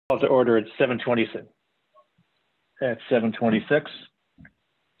Call to order at 7:26. At 7:26.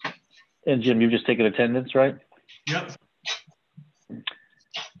 And Jim, you've just taken attendance, right? Yep.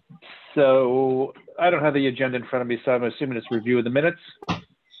 So I don't have the agenda in front of me, so I'm assuming it's review of the minutes.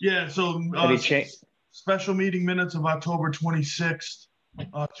 Yeah, so special meeting minutes of October 26th,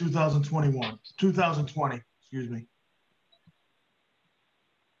 2020, excuse me.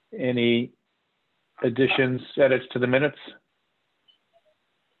 Any additions, edits to the minutes?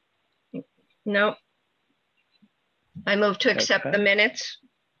 No. I move to accept the minutes.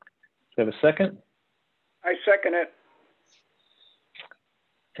 Do you have a second? I second it.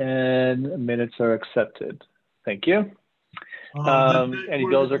 And minutes are accepted. Thank you. Any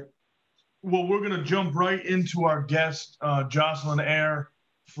bills or? Well, we're going to jump right into our guest, Jocelyn Ayer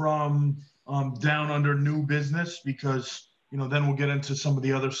from Down Under New Business, because, you know, then we'll get into some of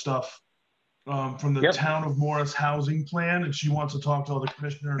the other stuff from the Town of Morris Housing Plan, and she wants to talk to all the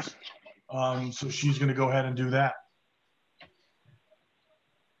commissioners. So she's going to go ahead and do that.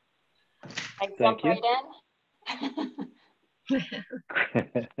 I jump right in.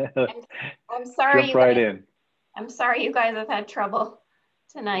 I'm sorry. Jump right in. I'm sorry you guys have had trouble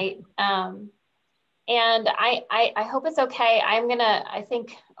tonight. And I hope it's okay. I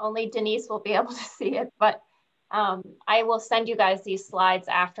think only Denise will be able to see it, but I will send you guys these slides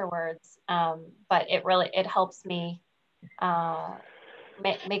afterwards. But it helps me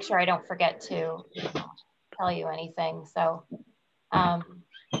make sure I don't forget to tell you anything. So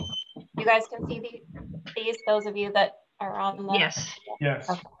you guys can see these, those of you that are on the. Yes. Yes.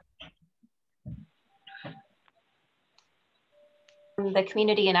 Okay. The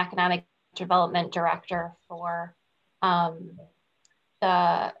Community and Economic Development Director for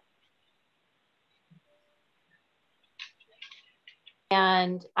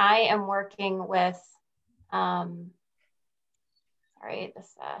and I am working with,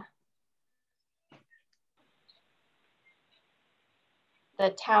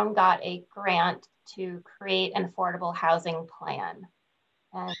 the town got a grant to create an affordable housing plan.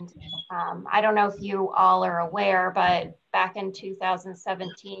 And I don't know if you all are aware, but back in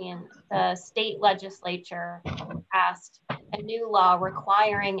 2017, the state legislature passed a new law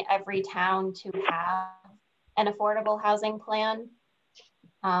requiring every town to have an affordable housing plan.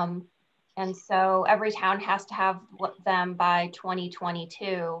 And so every town has to have them by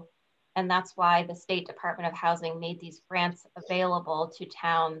 2022. And that's why the State Department of Housing made these grants available to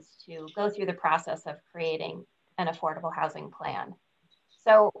towns to go through the process of creating an affordable housing plan.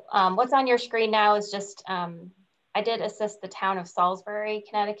 So what's on your screen now is just, I did assist the town of Salisbury,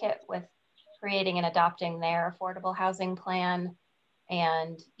 Connecticut with creating and adopting their affordable housing plan.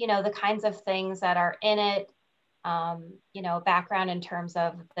 And, you know, the kinds of things that are in it, you know, background in terms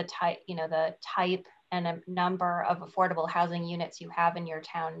of the type, the type and a number of affordable housing units you have in your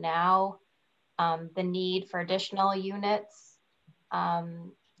town now, the need for additional units,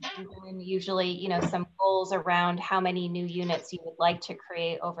 and usually, you know, some goals around how many new units you would like to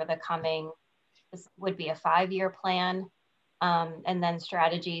create over the coming, this would be a 5-year plan, and then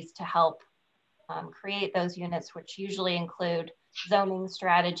strategies to help create those units, which usually include zoning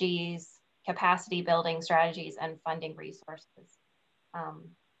strategies, capacity building strategies, and funding resources.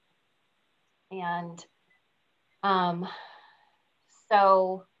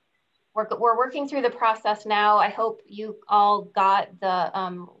 So we're working through the process now. I hope you all got the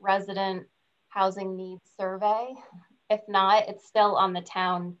resident housing needs survey. If not, it's still on the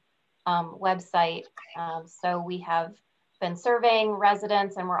town website. So we have been surveying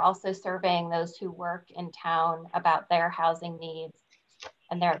residents, and we're also surveying those who work in town about their housing needs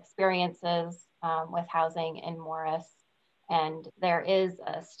and their experiences with housing in Morris. And there is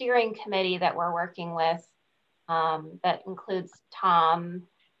a steering committee that we're working with that includes Tom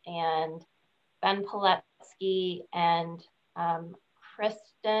and Ben Piletsky and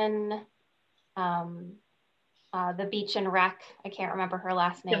Kristen, the Beach and Rec, I can't remember her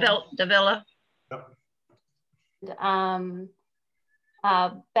last name. Davila.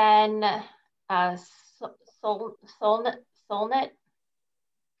 Ben Solnit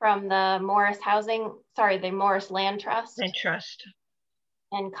from the Morris the Morris Land Trust.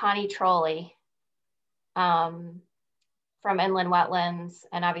 And Connie Trolley from Inland Wetlands.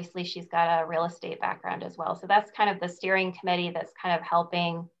 And obviously she's got a real estate background as well. So that's kind of the steering committee that's kind of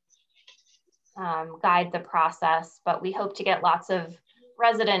helping guide the process, but we hope to get lots of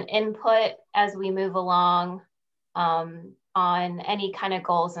resident input as we move along on any kind of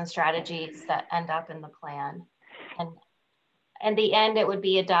goals and strategies that end up in the plan. And in the end, it would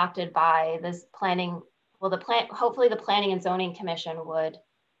be adopted by this planning, hopefully the Planning and Zoning Commission would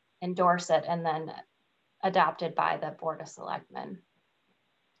endorse it and then adopted by the Board of Selectmen.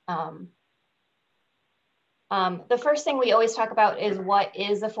 The first thing we always talk about is what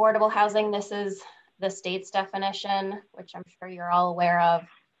is affordable housing. This is the state's definition, which I'm sure you're all aware of.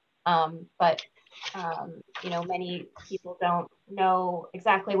 But you know, many people don't know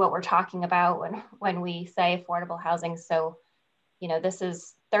exactly what we're talking about when we say affordable housing. So, you know, this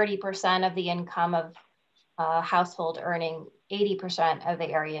is 30% of the income of a household earning 80% of the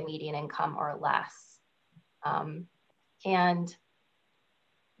area median income or less. And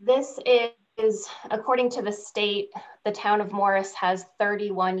this is, according to the state, the town of Morris has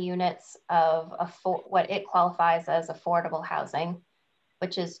 31 units of what it qualifies as affordable housing,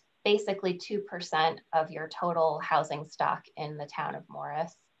 which is basically 2% of your total housing stock in the town of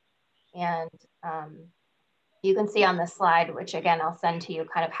Morris. And you can see on this slide, which again, I'll send to you,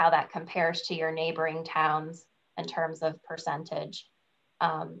 kind of how that compares to your neighboring towns in terms of percentage.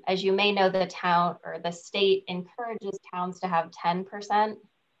 As you may know, the town or the state encourages towns to have 10%.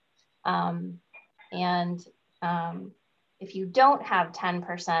 If you don't have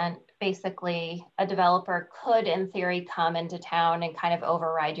 10%, basically a developer could, in theory, come into town and kind of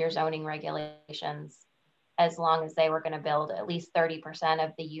override your zoning regulations as long as they were going to build at least 30%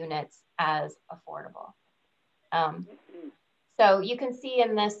 of the units as affordable. So you can see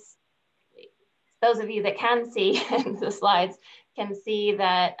in this, those of you that can see in the slides can see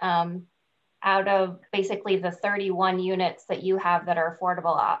that out of basically the 31 units that you have that are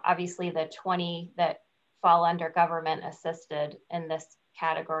affordable, obviously the 20 that fall under government assisted in this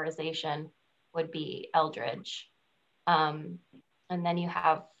categorization would be Eldridge. And then you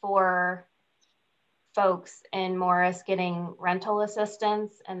have 4 folks in Morris getting rental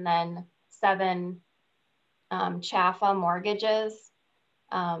assistance, and then 7 Chaffa mortgages.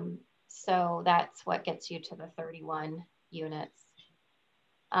 So that's what gets you to the 31 units.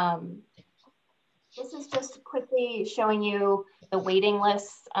 This is just quickly showing you the waiting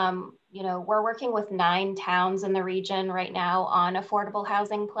lists. You know, we're working with 9 towns in the region right now on affordable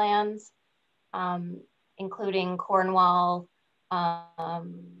housing plans, including Cornwall,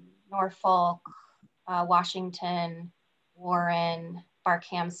 Norfolk, Washington, Warren,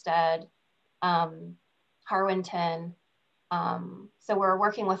 Barkhamsted, Harwinton. So we're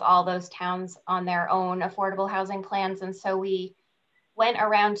working with all those towns on their own affordable housing plans. And so we went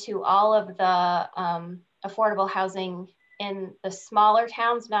around to all of the affordable housing in the smaller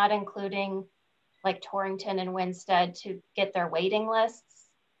towns, not including like Torrington and Winstead, to get their waiting lists.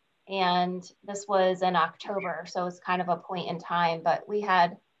 And this was in October, so it's kind of a point in time, but we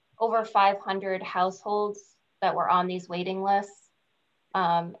had over 500 households that were on these waiting lists.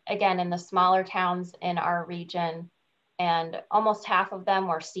 Again, in the smaller towns in our region, and almost half of them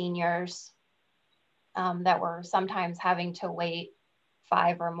were seniors that were sometimes having to wait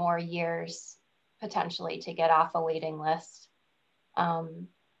 5 or more years potentially to get off a waiting list.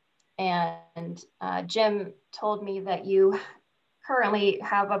 Jim told me that you currently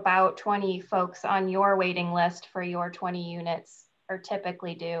have about 20 folks on your waiting list for your 20 units, or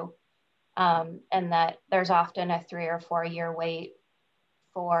typically do, and that there's often a 3 or 4 year wait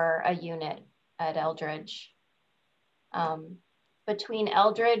for a unit at Eldridge. Between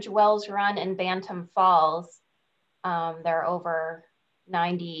Eldridge, Wells Run, and Bantam Falls, there are over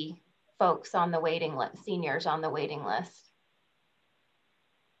 90 folks on the waiting list, seniors on the waiting list.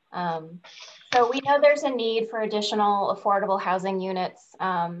 So we know there's a need for additional affordable housing units.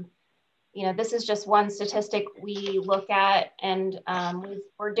 You know, this is just one statistic we look at, and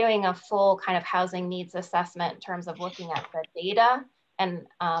we're doing a full kind of housing needs assessment in terms of looking at the data, and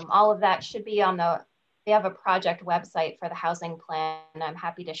all of that should be on we have a project website for the housing plan, and I'm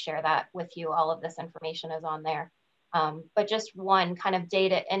happy to share that with you. All of this information is on there. But just one kind of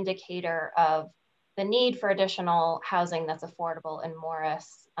data indicator of the need for additional housing that's affordable in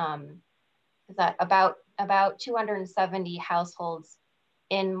Morris is that about 270 households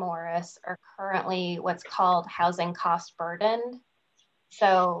in Morris are currently what's called housing cost burdened.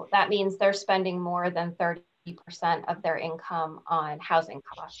 So that means they're spending more than 30% of their income on housing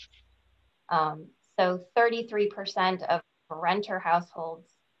costs. So 33% of renter households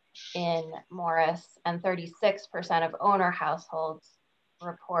in Morris and 36% of owner households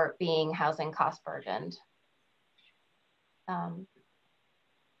report being housing cost burdened.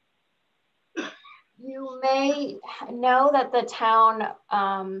 You may know that the town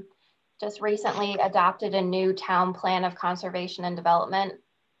just recently adopted a new town plan of conservation and development.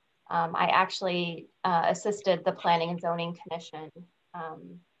 I actually assisted the Planning and Zoning Commission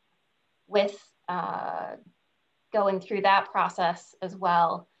with going through that process as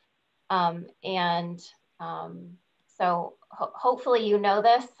well. So hopefully you know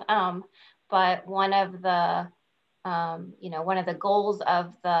this, but one of the you know, one of the goals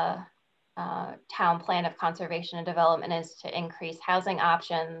of the town plan of conservation and development is to increase housing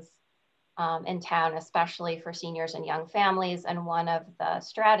options in town, especially for seniors and young families. And one of the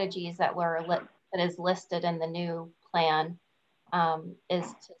strategies that is listed in the new plan is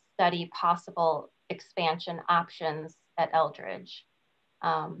to study possible expansion options at Eldridge.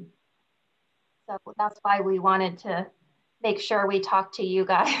 So that's why we wanted to make sure we talk to you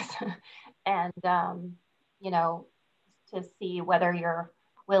guys and, you know, to see whether you're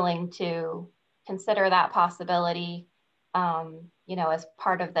willing to consider that possibility, you know, as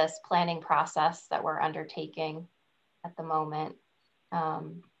part of this planning process that we're undertaking at the moment.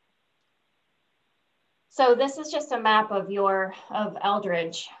 So this is just a map of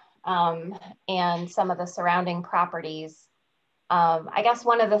Eldridge and some of the surrounding properties. I guess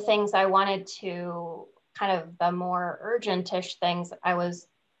one of the things I wanted to kind of the more urgent-ish things, I was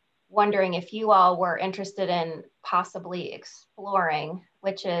wondering if you all were interested in possibly exploring,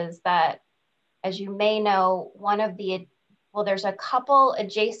 which is that, as you may know, there's a couple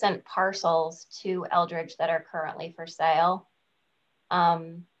adjacent parcels to Eldridge that are currently for sale.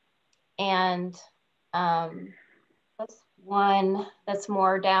 That's one that's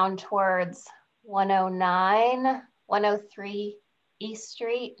more down towards 109, 103 East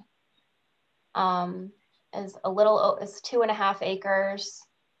Street. Is 2.5 acres.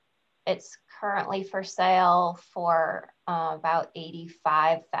 It's currently for sale for about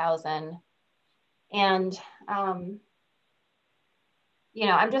 $85,000. And, you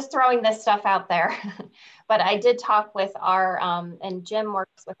know, I'm just throwing this stuff out there, but I did talk with and Jim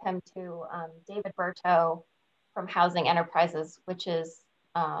works with him too, David Berto from Housing Enterprises, which is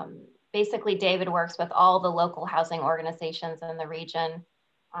basically David works with all the local housing organizations in the region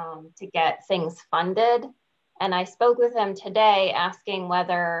to get things funded. And I spoke with him today asking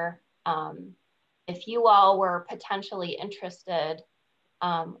whether, if you all were potentially interested,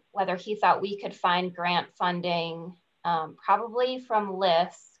 whether he thought we could find grant funding, probably from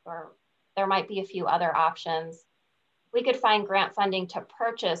LISC, or there might be a few other options. We could find grant funding to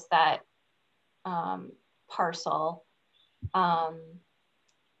purchase that parcel.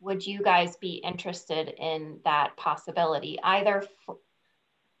 Would you guys be interested in that possibility? Either,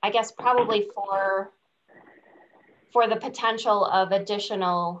 I guess probably for the potential of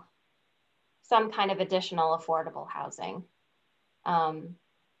some kind of additional affordable housing.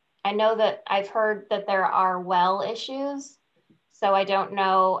 I know that I've heard that there are well issues, so I don't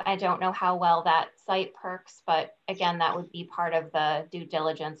know how well that site perks, but again, that would be part of the due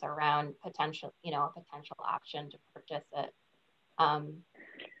diligence around a potential option to purchase it.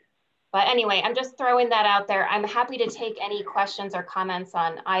 But anyway, I'm just throwing that out there. I'm happy to take any questions or comments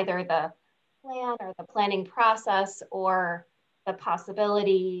on either the plan or the planning process or the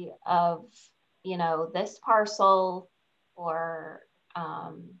possibility of, you know, this parcel or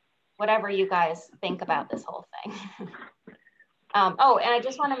whatever you guys think about this whole thing. Oh, and I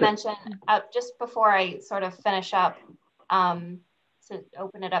just want to mention, just before I sort of finish up, to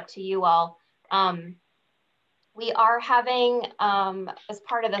open it up to you all, we are having, as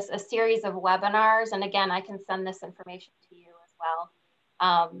part of this, a series of webinars. And again, I can send this information to you as well.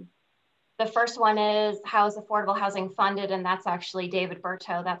 The first one is how is affordable housing funded? And that's actually David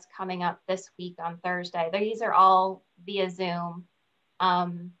Berto. That's coming up this week on Thursday. These are all via Zoom.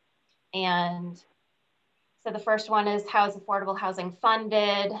 And so the first one is how is affordable housing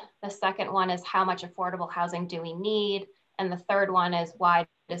funded? The second one is how much affordable housing do we need? And the third one is why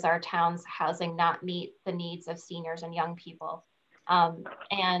does our town's housing not meet the needs of seniors and young people?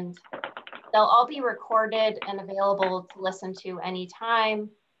 And they'll all be recorded and available to listen to anytime.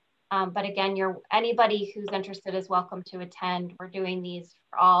 But again, anybody who's interested is welcome to attend. We're doing these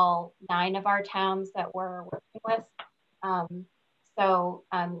for all 9 of our towns that we're working with.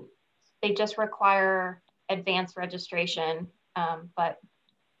 They just require advanced registration. And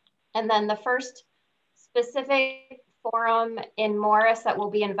then the first specific forum in Morris that we'll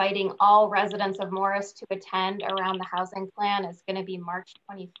be inviting all residents of Morris to attend around the housing plan is going to be March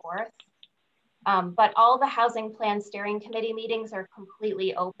 24th. But all the housing plan steering committee meetings are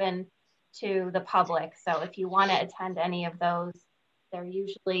completely open to the public. So if you want to attend any of those, they're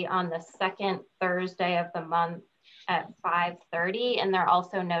usually on the second Thursday of the month at 5:30, and they're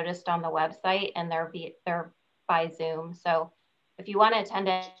also noticed on the website, and they're by Zoom. So if you want to attend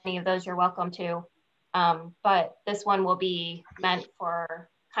any of those, you're welcome to. But this one will be meant for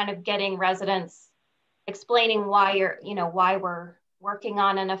kind of getting residents, explaining why why we're working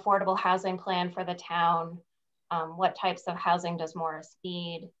on an affordable housing plan for the town, what types of housing does Morris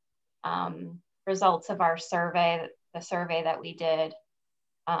need, results of our survey, the survey that we did,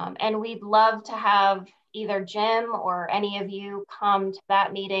 And we'd love to have either Jim or any of you come to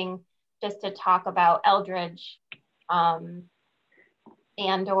that meeting just to talk about Eldridge, and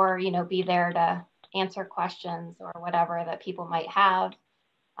or, you know, be there to answer questions or whatever that people might have,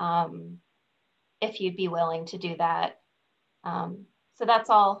 if you'd be willing to do that. So that's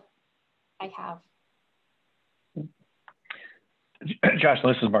all I have. Josh,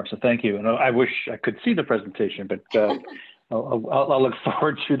 this is Mark, so thank you. And I wish I could see the presentation, but I'll look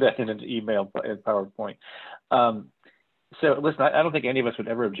forward to that in an email and PowerPoint. So listen, I don't think any of us would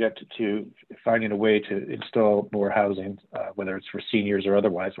ever object to finding a way to install more housing, whether it's for seniors or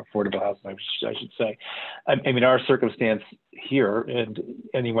otherwise, affordable housing, I should say. I mean, our circumstance here, and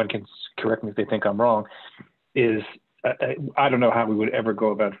anyone can correct me if they think I'm wrong, is I don't know how we would ever go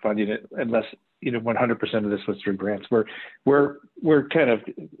about funding it unless, you know, 100% of this was through grants. We're kind of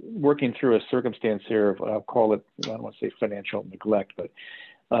working through a circumstance here of, I'll call it, I don't want to say financial neglect, but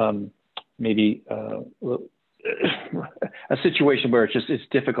maybe a situation where it's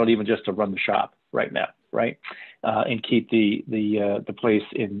difficult even just to run the shop right now, right, and keep the place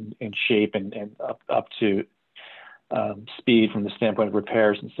in shape and up to speed from the standpoint of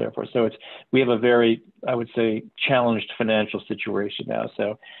repairs and so forth. So we have a very, I would say, challenged financial situation now.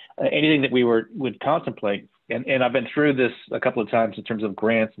 So anything that we would contemplate, and I've been through this a couple of times in terms of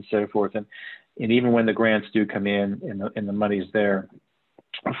grants and so forth, and even when the grants do come in and the money's there,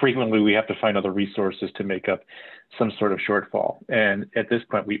 frequently we have to find other resources to make up some sort of shortfall. And at this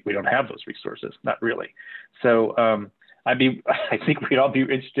point, we don't have those resources, not really. So I think we'd all be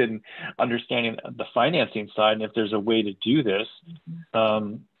interested in understanding the financing side. And if there's a way to do this,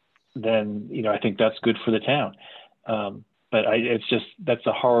 then, you know, I think that's good for the town. But that's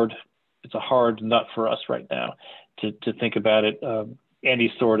a hard nut for us right now to think about it,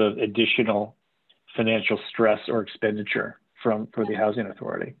 any sort of additional financial stress or expenditure for the housing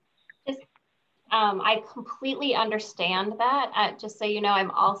authority. I completely understand that. Just so you know, I'm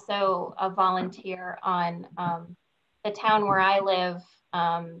also a volunteer on the town where I live.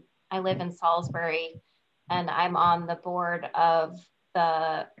 I live in Salisbury, and I'm on the board of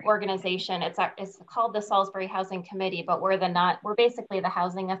the organization. It's called the Salisbury Housing Committee, but we're basically the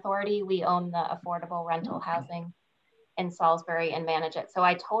housing authority. We own the affordable rental housing in Salisbury and manage it. So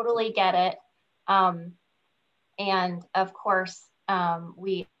I totally get it. And of course,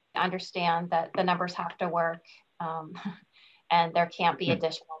 we understand that the numbers have to work, and there can't be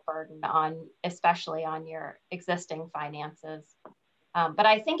additional burden especially on your existing finances. But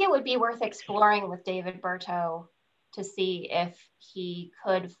I think it would be worth exploring with David Berto to see if he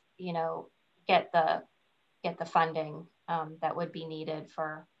could, you know, get the funding that would be needed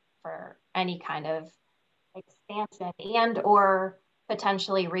for any kind of expansion and or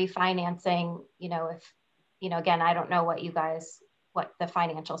potentially refinancing, you know, if, you know, again, I don't know what the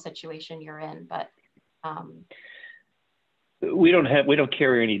financial situation you're in, but we don't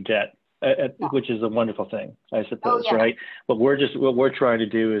carry any debt, which is a wonderful thing, I suppose, right? But what we're trying to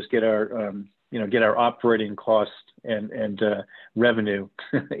do is get our operating costs and revenue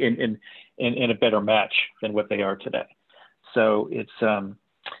in a better match than what they are today. So it's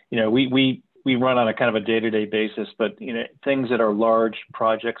you know, we run on a kind of a day-to-day basis, but, you know, things that are large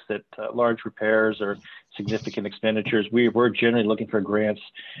projects, that large repairs or significant expenditures, we're generally looking for grants.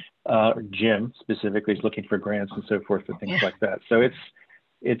 Jim specifically is looking for grants and so forth for things like that. So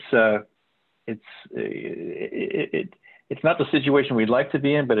it's not the situation we'd like to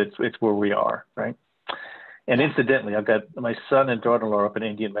be in, but it's where we are, right? And incidentally, I've got my son and daughter-in-law up in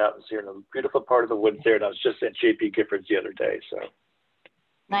Indian Mountains here in a beautiful part of the woods there, and I was just at JP Giffords the other day. So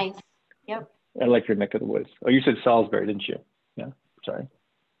nice. Yep. I like your neck of the woods. Oh, you said Salisbury, didn't you? Yeah. Sorry.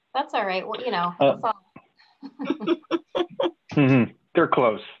 That's all right. Well, you know, they're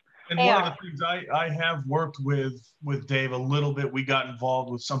close. And one of the things I have worked with Dave a little bit, we got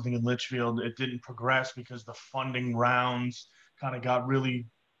involved with something in Litchfield. It didn't progress because the funding rounds kind of got really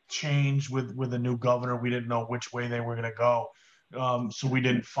changed with a new governor. We didn't know which way they were going to go. So we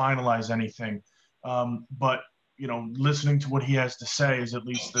didn't finalize anything. But, you know, listening to what he has to say is at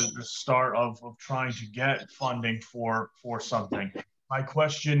least the start of trying to get funding for something. My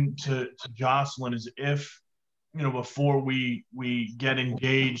question to Jocelyn is, if, you know, before we get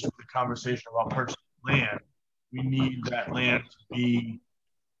engaged with the conversation about purchasing land, we need that land to be,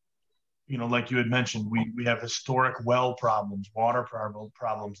 you know, like you had mentioned, we have historic well problems, water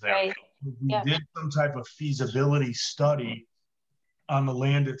problems there. Right. If we did some type of feasibility study on the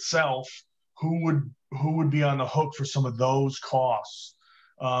land itself, who would be on the hook for some of those costs?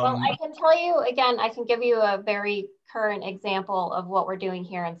 Well, I can tell you, again, I can give you a very current example of what we're doing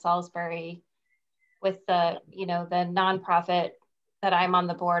here in Salisbury with the, you know, the nonprofit that I'm on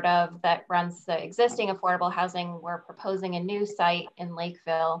the board of that runs the existing affordable housing, we're proposing a new site in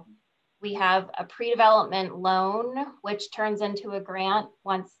Lakeville. We have a pre-development loan, which turns into a grant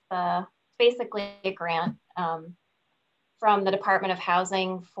basically a grant from the Department of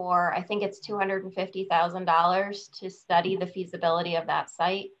Housing for, I think it's $250,000 to study the feasibility of that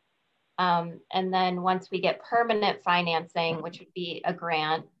site. And then once we get permanent financing, which would be a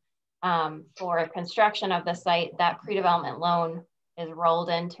grant for construction of the site, that pre-development loan is rolled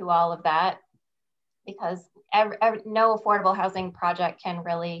into all of that, because no affordable housing project can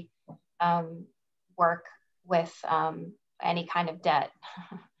really work with any kind of debt.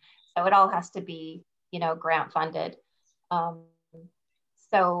 So it all has to be, grant funded.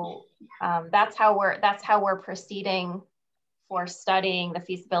 That's how we're proceeding for studying the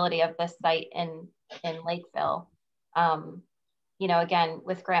feasibility of this site in Lakeville. Again,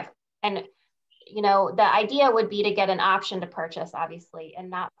 with grant, and the idea would be to get an option to purchase, obviously, and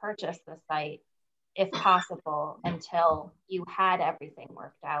not purchase the site if possible until you had everything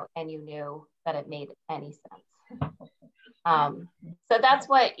worked out and you knew that it made any sense. So that's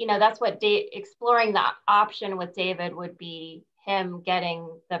what exploring the option with David would be, him getting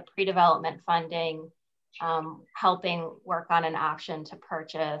the pre-development funding, helping work on an option to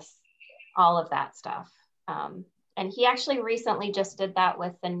purchase, all of that stuff. And he actually recently just did that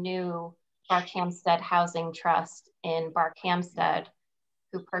with the new Barkhamsted Housing Trust in Barkhamsted,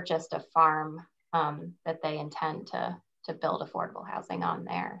 who purchased a farm that they intend to build affordable housing on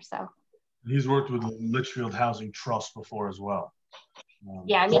there. So he's worked with Litchfield Housing Trust before as well.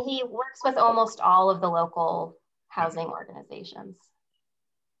 Yeah, I mean, he works with almost all of the local housing organizations.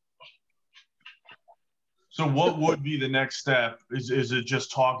 So what would be the next step? Is it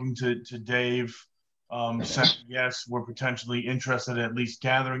just talking to Dave, saying, yes, we're potentially interested in at least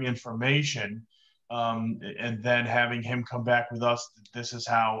gathering information, and then having him come back with us, this is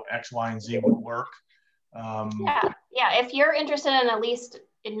how X, Y, and Z would work? Yeah. If you're interested in at least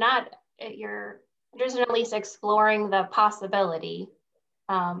exploring the possibility,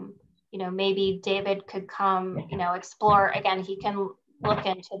 maybe David could come, explore again. He can look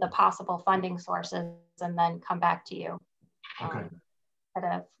into the possible funding sources and then come back to you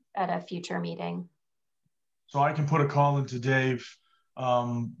at a future meeting. So I can put a call into Dave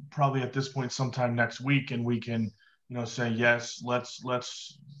probably at this point sometime next week, and we can, say, yes, let's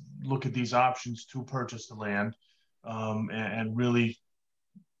look at these options to purchase the land, and really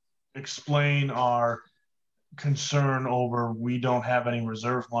explain our concern over we don't have any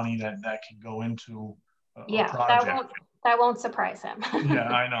reserve money that can go into a project. That won't surprise him. Yeah,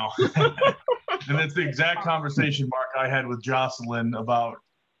 I know. And it's the exact conversation, Mark, I had with Jocelyn about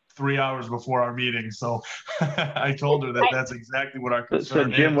 3 hours before our meeting. So I told her that's exactly what our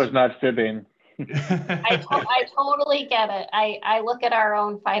concern is. So Jim was not fibbing. I totally get it. I look at our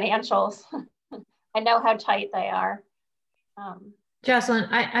own financials. I know how tight they are. Jocelyn,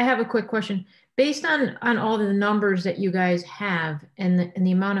 I have a quick question. Based on all the numbers that you guys have and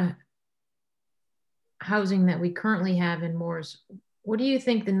the amount of housing that we currently have in Morris, what do you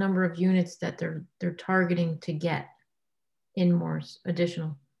think the number of units that they're targeting to get in Morris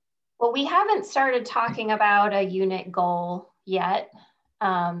additional? Well, we haven't started talking about a unit goal yet.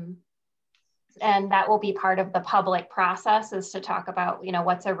 And that will be part of the public process, is to talk about,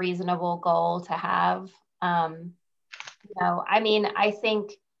 what's a reasonable goal to have. I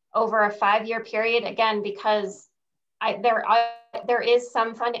think over a 5-year period, again, because there is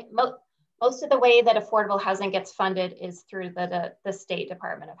some funding. Most of the way that affordable housing gets funded is through the State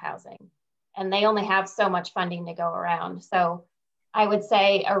Department of Housing, and they only have so much funding to go around. So I would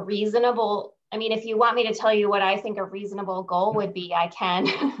say if you want me to tell you what I think a reasonable goal would be, I can.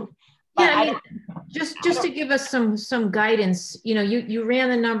 Yeah, just to give us some guidance, you ran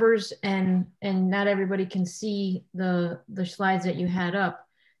the numbers and not everybody can see the slides that you had up.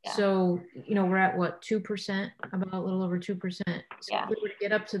 Yeah. So, we're at what, 2%, about a little over 2%. So yeah. If we would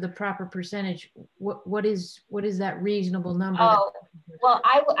get up to the proper percentage, what is that reasonable number? Oh, well,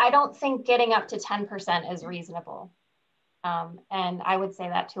 I don't think getting up to 10% is reasonable. And I would say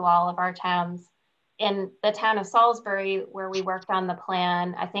that to all of our towns. In the town of Salisbury, where we worked on the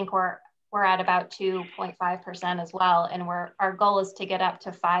plan, I think we're at about 2.5% as well. And our goal is to get up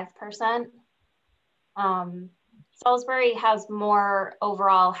to 5%. Salisbury has more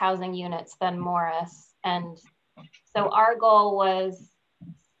overall housing units than Morris. And so our goal was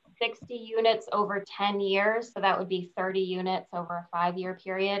 60 units over 10 years. So that would be 30 units over a 5-year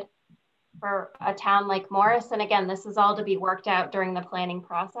period for a town like Morris. And again, this is all to be worked out during the planning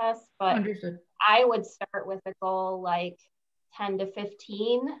process, but Understood. I would start with a goal like 10 to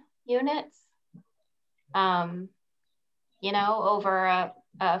 15 units. you know, over a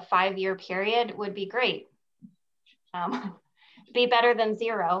 5-year period would be great. Be better than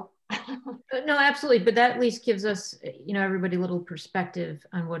 0. No, absolutely. But that at least gives us, you know, everybody a little perspective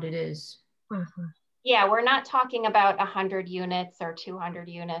on what it is. Mm-hmm. Yeah, we're not talking about 100 units or 200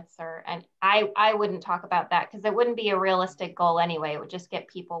 units, and I wouldn't talk about that because it wouldn't be a realistic goal anyway. It would just get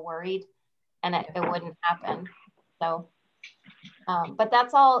people worried, and it wouldn't happen. So, but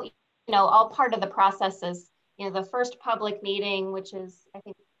that's all, you know, all part of the process is, you know, the first public meeting, which is, I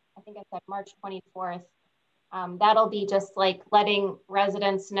think I said March 24th. That'll be just like letting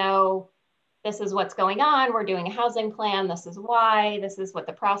residents know this is what's going on. We're doing a housing plan. This is why. This is what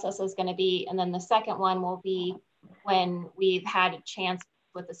the process is going to be. And then the second one will be when we've had a chance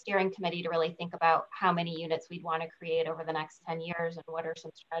with the steering committee to really think about how many units we'd want to create over the next 10 years and what are some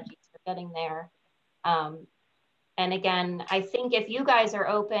strategies for getting there. And again, I think if you guys are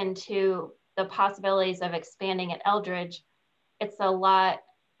open to the possibilities of expanding at Eldridge, it's a lot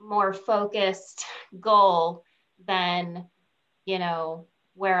more focused goal than, you know,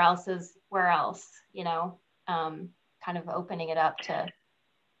 where else, you know, kind of opening it up to.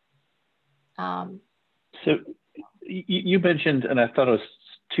 So you mentioned, and I thought it was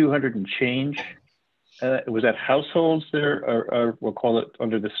 200 and change. Was that households there, or we'll call it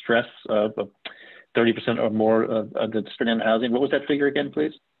under the stress of 30% or more of the student housing? What was that figure again,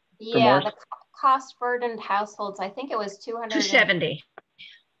 please? Yeah, the cost burdened households, I think it was 270.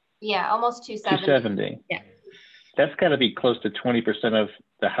 Yeah, almost 270. 270. Yeah. That's got to be close to 20% of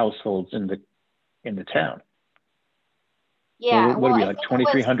the households in the town. Yeah. So what are we, like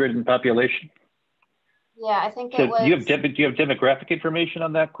 2,300 in population? Yeah, I think so it was. Do you have demographic information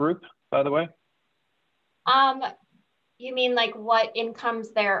on that group, by the way? You mean like what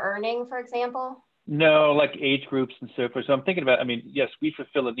incomes they're earning, for example? No, like age groups and so forth. So I'm thinking about, I mean, yes, we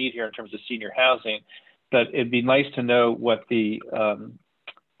fulfill a need here in terms of senior housing, but it'd be nice to know what the,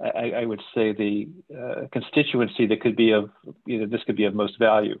 I would say the constituency that could be of, you know, this could be of most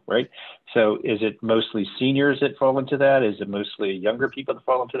value, right? So is it mostly seniors that fall into that? Is it mostly younger people that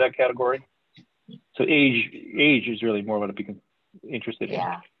fall into that category? So age is really more what I'd be interested in.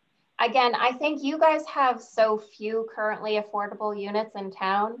 Yeah. Again, I think you guys have so few currently affordable units in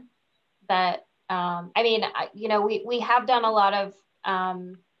town that, I mean, you know, we have done a lot of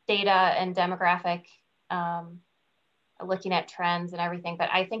data and demographic looking at trends and everything, but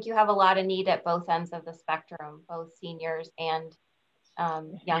I think you have a lot of need at both ends of the spectrum, both seniors and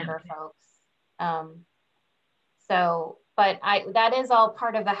younger folks. So, but that is all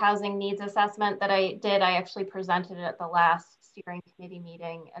part of the housing needs assessment that I did. I actually presented it at the last steering committee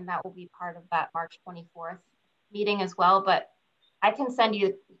meeting, and that will be part of that March 24th meeting as well. But I can send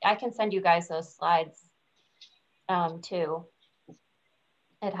you guys those slides too.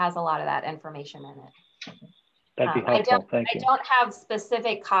 It has a lot of that information in it. That'd be helpful. Thank you. I don't have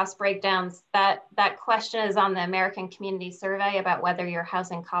specific cost breakdowns. That question is on the American Community Survey about whether you're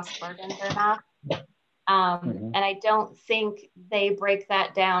housing cost burdened or not. And I don't think they break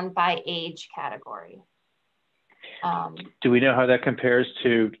that down by age category. Do we know how that compares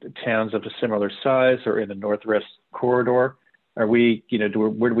to towns of a similar size or in the Northwest corridor? Are we, you know,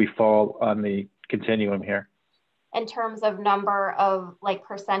 where do we fall on the continuum here? In terms of number of, like,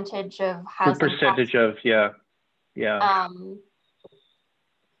 percentage of housing. The percentage of, yeah.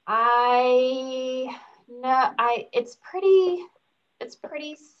 It's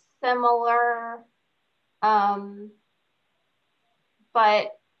pretty similar.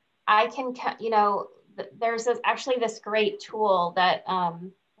 But I can, you know, there's actually this great tool that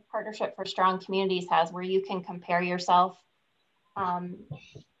the Partnership for Strong Communities has where you can compare yourself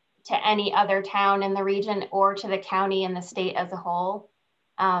to any other town in the region or to the county and the state as a whole.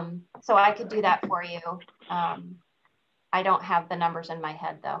 So I could do that for you. I don't have the numbers in my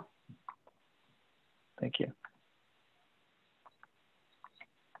head though. Thank you.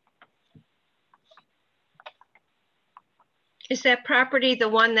 Is that property the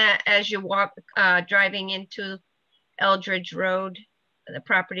one that as you walk driving into Eldridge Road, the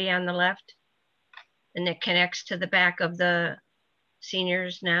property on the left, and it connects to the back of the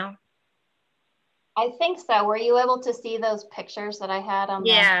seniors now? I think so. Were you able to see those pictures that I had on?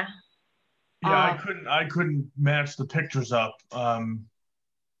 Yeah. Yeah, I couldn't match the pictures up.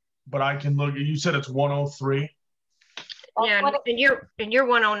 But I can look. You said it's 103. Yeah, and you're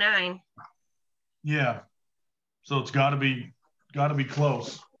 109. Yeah. So it's got to be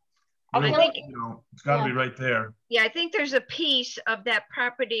close. I think, you know, it's got to be right there. Yeah, I think there's a piece of that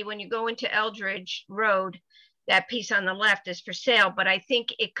property when you go into Eldridge Road. That piece on the left is for sale, but I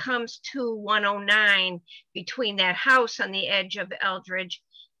think it comes to 109 between that house on the edge of Eldridge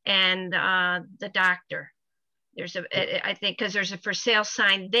and the doctor. There's I think, because there's a for sale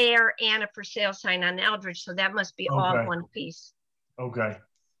sign there and a for sale sign on Eldridge, so that must be all Okay. one piece. Okay.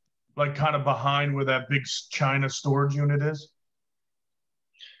 Like kind of behind where that big China storage unit is?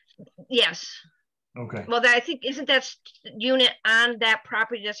 Yes. Okay. Well, I think, isn't that unit on that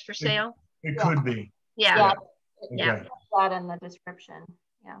property that's for sale? It could be. Yeah. Yeah. Okay. That in the description.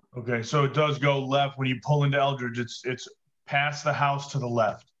 Yeah. Okay. So it does go left when you pull into Eldridge. It's past the house to the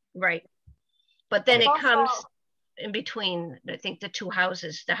left. Right. But then it Also, comes in between, I think, the two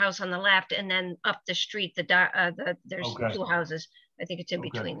houses, the house on the left, and then up the street, there's Okay. two houses. I think it's in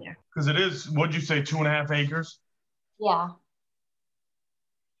between there. Because it is, what'd you say, 2.5 acres? Yeah.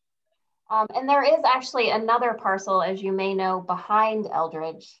 And there is actually another parcel, as you may know, behind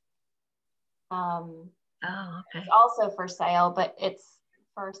Eldridge. Oh, okay. It's also for sale, but it's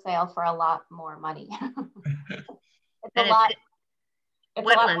for sale for a lot more money. It's a lot. It's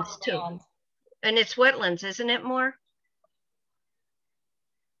wetlands too. Land. And it's wetlands, isn't it more?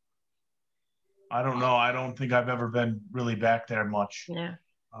 I don't know. I don't think I've ever been really back there much. Yeah.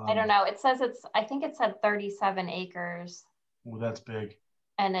 I don't know. It says I think it said 37 acres. Well, that's big.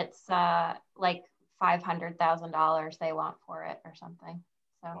 And it's like $500,000 they want for it or something.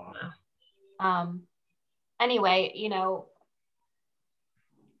 So, anyway, you know.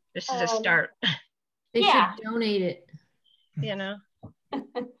 This is a start. They should donate it. You know.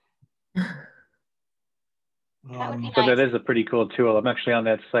 That would be So nice. that is a pretty cool tool. I'm actually on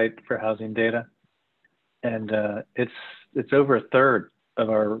that site for housing data, and it's over a third of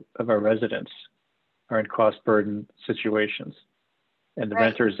our residents are in cost burden situations, and the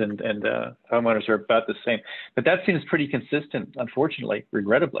renters and homeowners are about the same. But that seems pretty consistent, unfortunately,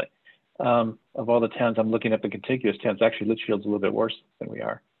 regrettably. Of all the towns I'm looking at, the contiguous towns, actually Litchfield's a little bit worse than we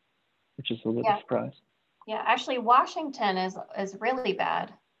are, which is a little surprise. Yeah, actually Washington is really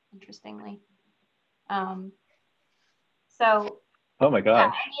bad, interestingly. So. Oh my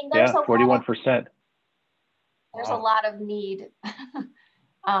gosh. Yeah, I mean, 41%. There's a lot of need.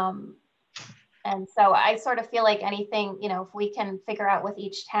 And so I sort of feel like anything, you know, if we can figure out with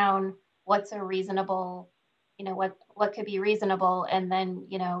each town what's a reasonable, you know, what could be reasonable, and then,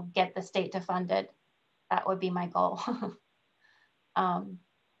 you know, get the state to fund it, that would be my goal.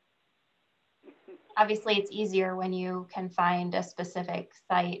 Obviously, it's easier when you can find a specific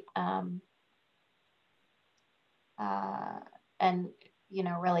site and, you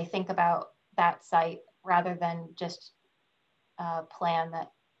know, really think about that site rather than just a plan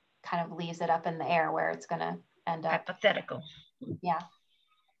that kind of leaves it up in the air where it's going to end up. Hypothetical. Yeah.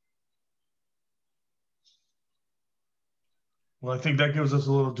 Well, I think that gives us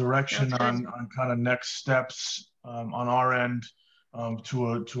a little direction on kind of next steps on our end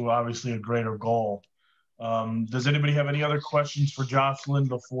to obviously a greater goal. Does anybody have any other questions for Jocelyn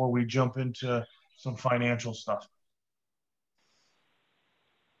before we jump into some financial stuff?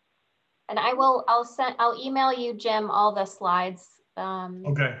 And I'll email you, Jim, all the slides.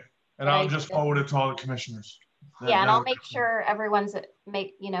 Okay, and I'll just forward it to all the commissioners. Yeah, and I'll make sure everyone's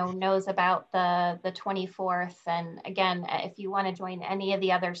knows about the 24th. And again, if you want to join any of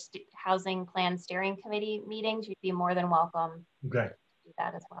the other housing plan steering committee meetings, you'd be more than welcome. Okay. To do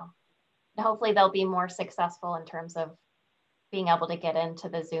that as well. And hopefully they'll be more successful in terms of being able to get into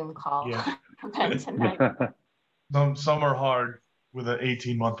the Zoom call. Yeah. Than tonight. Some are hard with an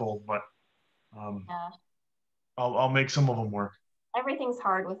 18-month-old, but I'll make some of them work. Everything's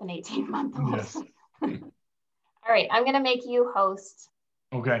hard with an 18-month-old. Yes. All right, I'm going to make you host.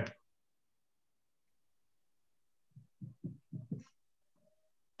 Okay.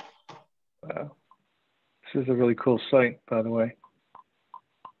 Wow. This is a really cool site, by the way.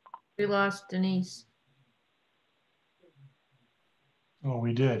 We lost Denise. Oh,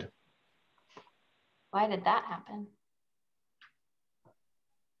 we did. Why did that happen?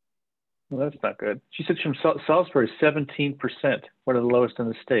 Well, that's not good. She said from Salisbury, 17%, one of the lowest in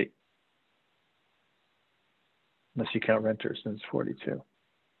the state. Unless you count renters, then it's 42.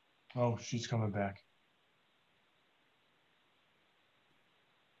 Oh, she's coming back.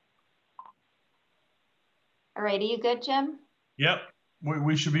 All right, are you good, Jim? Yep,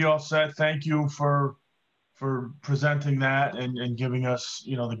 we should be all set. Thank you for presenting that and giving us,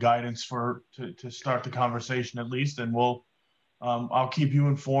 you know, the guidance to start the conversation at least. And we'll, I'll keep you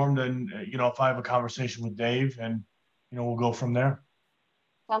informed. And you know, if I have a conversation with Dave, and you know, we'll go from there.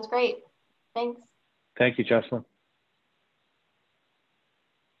 Sounds great. Thanks. Thank you, Jocelyn.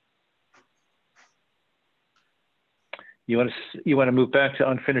 You want to move back to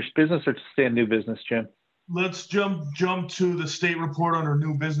unfinished business or to stay in new business, Jim? Let's jump to the state report under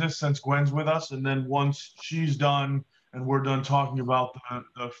new business since Gwen's with us, and then once she's done, and we're done talking about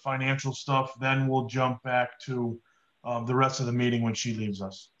the financial stuff, then we'll jump back to the rest of the meeting when she leaves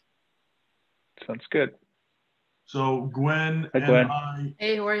us. Sounds good. So Gwen Hi, and Gwen. I,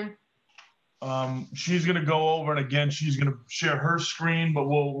 Hey, how are you? she's going to go over, and again, she's going to share her screen, but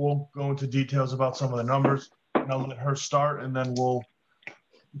we'll go into details about some of the numbers, and I'll let her start, and then we'll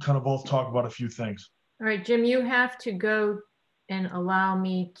kind of both talk about a few things. All right, Jim, you have to go and allow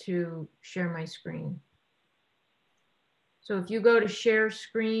me to share my screen. So if you go to share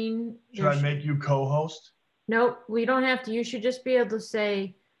screen. Should I make you co-host? No, we don't have to. You should just be able to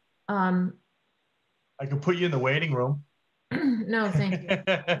say, I could put you in the waiting room. no, thank you.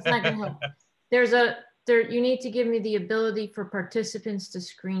 It's not gonna help. You need to give me the ability for participants to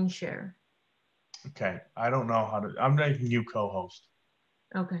screen share. Okay, I don't know how to, I'm making you co-host.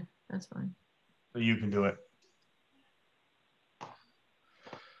 Okay, that's fine. So you can do it.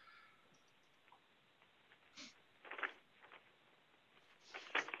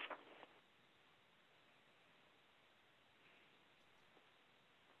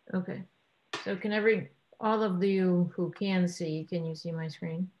 Okay, so all of you who can see, can you see my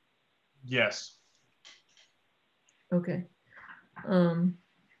screen? Yes. Okay.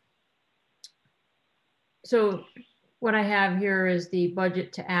 So what I have here is the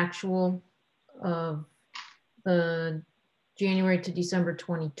budget to actual of the January to December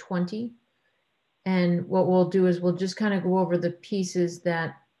 2020. And what we'll do is we'll just kind of go over the pieces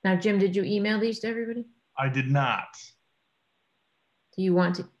that, now Jim, did you email these to everybody? I did not. Do you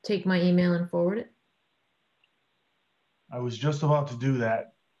want to take my email and forward it? I was just about to do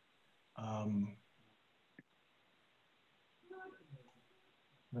that.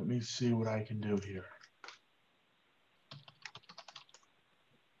 Let me see what I can do here.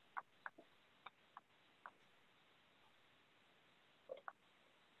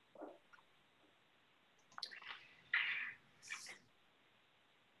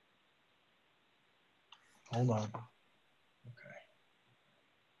 Hold on. Okay.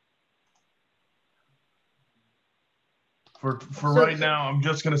 For right now, I'm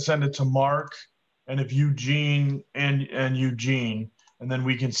just going to send it to Mark, and if Eugene and Eugene, and then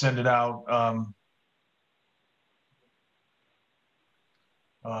we can send it out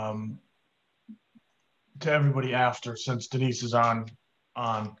to everybody after, since Denise is on.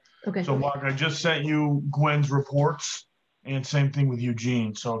 Okay. So Mark, I just sent you Gwen's reports, and same thing with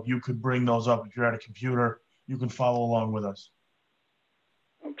Eugene. So if you could bring those up, if you're at a computer, you can follow along with us.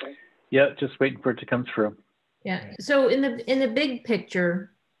 Okay. Yeah, just waiting for it to come through. Yeah. So in the big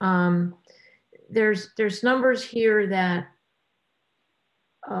picture, there's numbers here that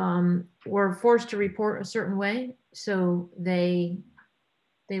were forced to report a certain way, so they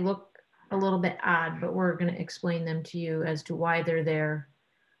look a little bit odd, but we're going to explain them to you as to why they're there,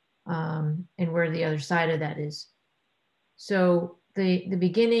 and where the other side of that is. So the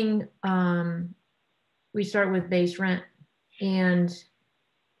beginning, we start with base rent, and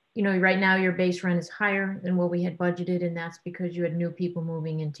you know, right now your base rent is higher than what we had budgeted, and that's because you had new people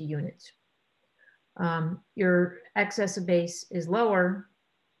moving into units. Your excess of base is lower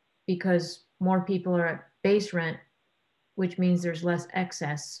because more people are at base rent, which means there's less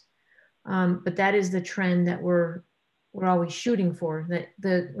excess. But that is the trend that we're always shooting for.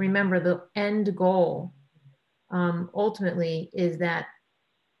 That remember, the end goal ultimately is that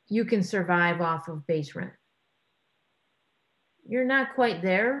you can survive off of base rent. You're not quite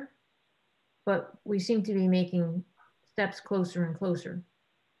there, but we seem to be making steps closer and closer.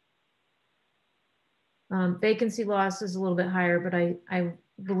 Vacancy loss is a little bit higher, but I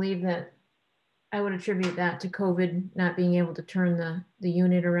believe that I would attribute that to COVID not being able to turn the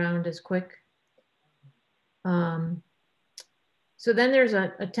unit around as quick. So then there's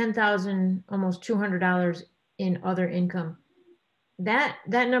a $10,000, almost $200 in other income. That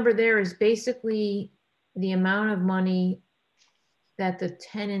number there is basically the amount of money that the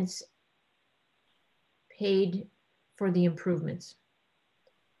tenants paid for the improvements.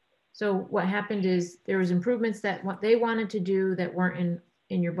 So what happened is there was improvements that what they wanted to do that weren't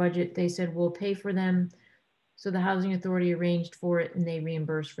in your budget. They said, we'll pay for them. So the housing authority arranged for it and they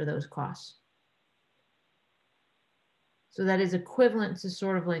reimbursed for those costs. So that is equivalent to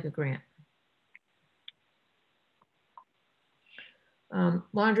sort of like a grant.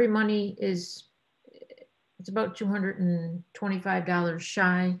 Laundry money it's about $225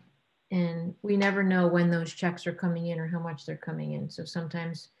 shy, and we never know when those checks are coming in or how much they're coming in. So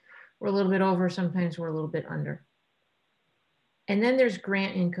sometimes we're a little bit over, sometimes we're a little bit under. And then there's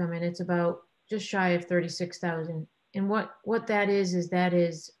grant income, and it's about just shy of 36,000. And what that is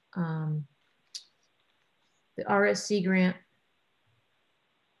the RSC grant.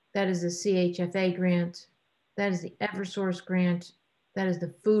 That is the CHFA grant. That is the Eversource grant. That is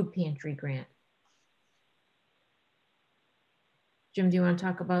the food pantry grant. Jim, do you want to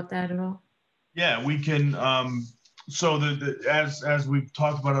talk about that at all? Yeah, we can. So as we've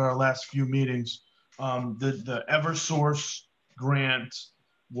talked about in our last few meetings, the Eversource grant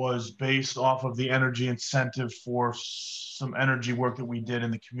was based off of the energy incentive for some energy work that we did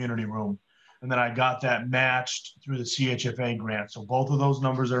in the community room. And then I got that matched through the CHFA grant. So both of those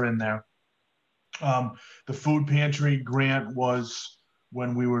numbers are in there. The food pantry grant was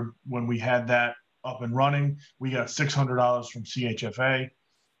when we had that up and running, we got $600 from CHFA.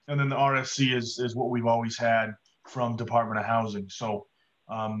 And then the RSC is what we've always had from Department of Housing. So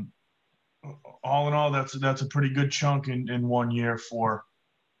all in all, that's a pretty good chunk in 1 year for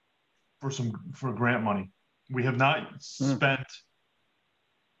grant money. We have not spent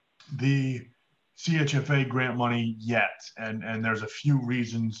the CHFA grant money yet, and there's a few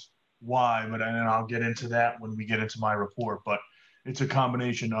reasons why, but and I'll get into that when we get into my report. But it's a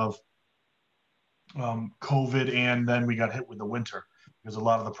combination of COVID, and then we got hit with the winter because a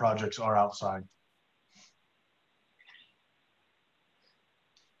lot of the projects are outside.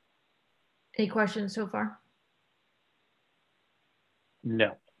 Any questions so far?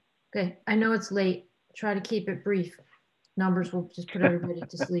 No. Okay, I know it's late. Try to keep it brief. Numbers will just put everybody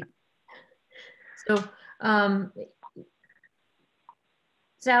to sleep. So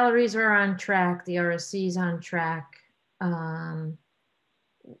salaries are on track. The RSC is on track.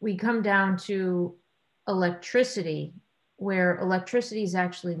 We come down to electricity, where electricity is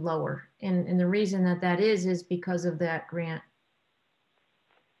actually lower. And the reason that is because of that grant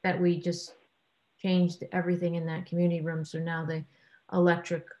that we just changed everything in that community room. So now the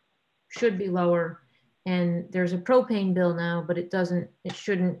electric should be lower, and there's a propane bill now, but it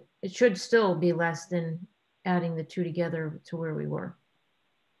should still be less than adding the two together to where we were.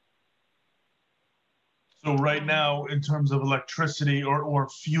 So right now, in terms of electricity or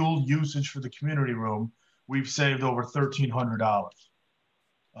fuel usage for the community room, we've saved over $1,300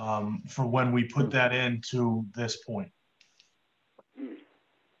 for when we put that into this point.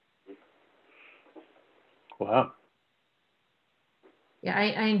 Wow. Yeah,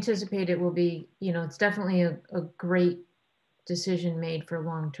 I anticipate it will be, it's definitely a great decision made for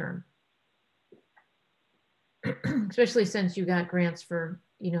long term. Especially since you got grants for,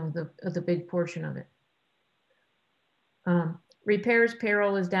 the big portion of it. Repairs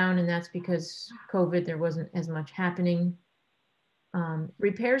payroll is down, and that's because COVID, there wasn't as much happening.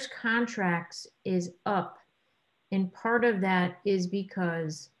 Repairs contracts is up, and part of that is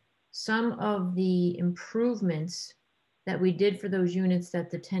because some of the improvements that we did for those units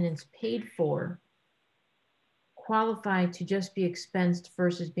that the tenants paid for qualify to just be expensed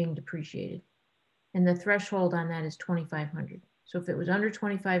versus being depreciated. And the threshold on that is $2,500. So if it was under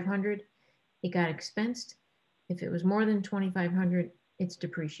 $2,500, it got expensed. If it was more than $2,500, it's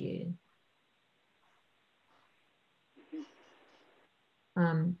depreciated.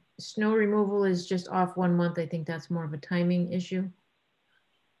 Snow removal is just off 1 month. I think that's more of a timing issue.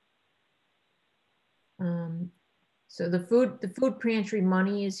 So the food pantry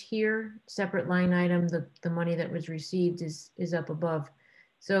money is here, separate line item. The money that was received is up above.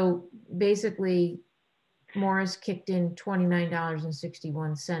 So basically, Morris kicked in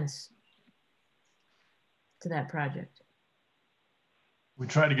 $29.61 to that project. We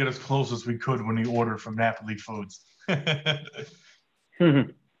tried to get as close as we could when we ordered from Napoli Foods.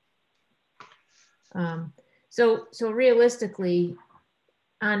 So realistically,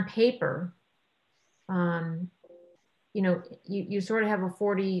 on paper, you sort of have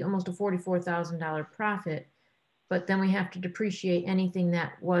almost a $44,000 profit, but then we have to depreciate anything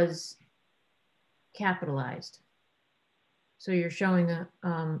that was capitalized. So you're showing a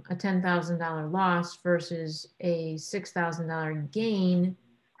 $10,000 loss versus a $6,000 gain,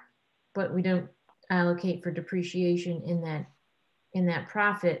 but we don't allocate for depreciation in that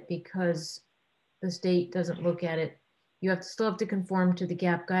profit because the state doesn't look at it. You still have to conform to the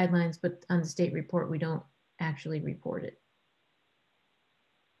GAAP guidelines, but on the state report, we don't actually report it.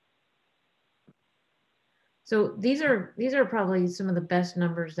 So these are probably some of the best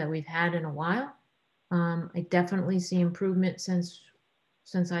numbers that we've had in a while. I definitely see improvement since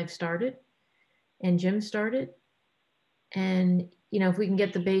I've started and Jim started. And, if we can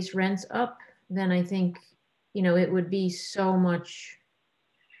get the base rents up, then I think, it would be so much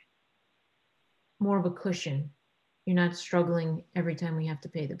more of a cushion. You're not struggling every time we have to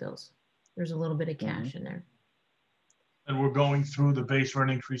pay the bills. There's a little bit of cash in there. And we're going through the base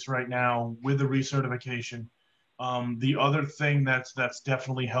rent increase right now with the recertification. The other thing that's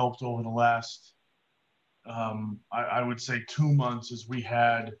definitely helped over the last, I would say 2 months is we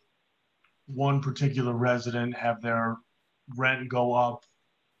had one particular resident have their rent go up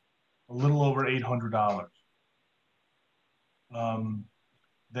a little over $800.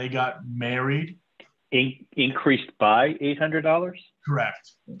 They got married. Increased by $800?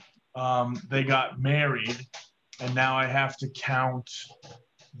 Correct. They got married, and now I have to count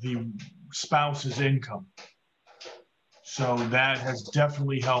the spouse's income. So that has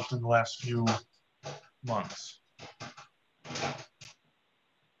definitely helped in the last few months.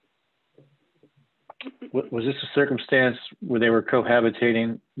 Was this a circumstance where they were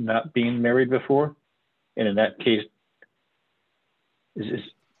cohabitating, not being married before? And in that case,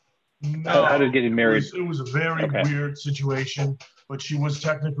 no, how did getting married? It was a very weird situation, but she was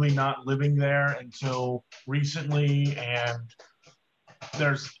technically not living there until recently, and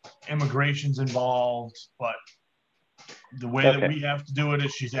there's immigrations involved, but the way that we have to do it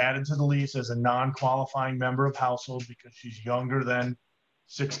is she's added to the lease as a non-qualifying member of household because she's younger than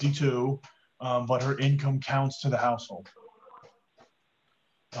 62, but her income counts to the household.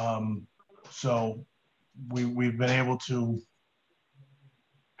 So we've been able to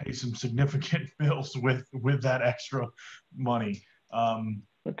pay some significant bills with that extra money.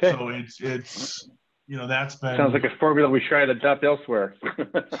 So it's that's been, sounds like a formula we try to adopt elsewhere.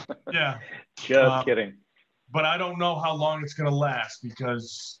 Yeah. Just kidding. But I don't know how long it's going to last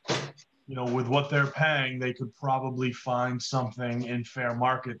because, with what they're paying, they could probably find something in fair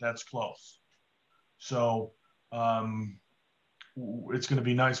market that's close. So it's going to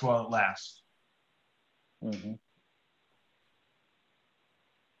be nice while it lasts. Mm-hmm.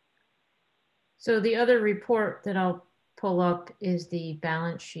 So the other report that I'll pull up is the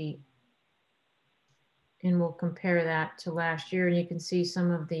balance sheet. And we'll compare that to last year, and you can see some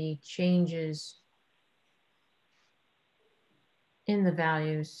of the changes in the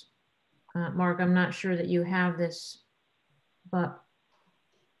values. Mark, I'm not sure that you have this, but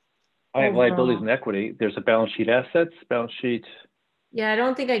I have liabilities and equity. There's a balance sheet assets, balance sheet. Yeah, I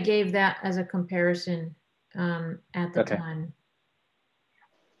don't think I gave that as a comparison at the time.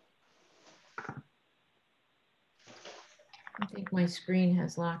 I think my screen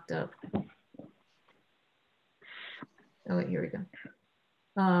has locked up. Oh, wait, here we go.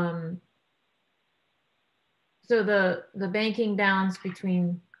 So the banking balance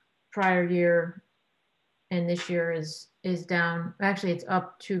between prior year and this year is down. Actually, it's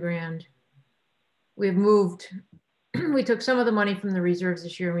up $2,000. We've moved, we took some of the money from the reserves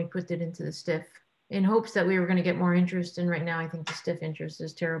this year and we put it into the STIF in hopes that we were going to get more interest. And right now I think the STIF interest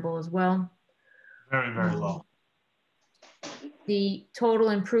is terrible as well. Very, very low. The total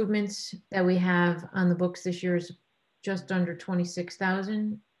improvements that we have on the books this year is just under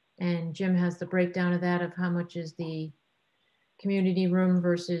 26,000. And Jim has the breakdown of that, of how much is the community room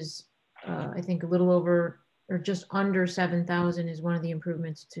versus I think a little over or just under 7,000 is one of the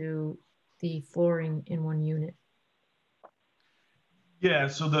improvements to the flooring in one unit. Yeah,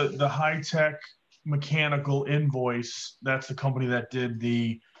 so the high-tech mechanical invoice, that's the company that did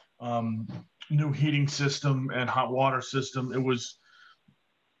the new heating system and hot water system. It was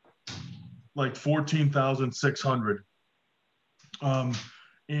like $14,600.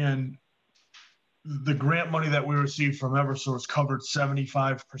 And the grant money that we received from Eversource covered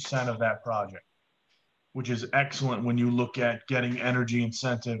 75% of that project, which is excellent when you look at getting energy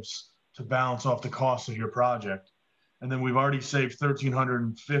incentives to balance off the cost of your project. And then we've already saved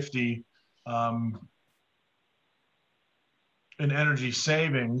 $1,350 in energy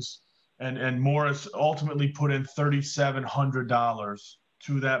savings, and Morris ultimately put in $3,700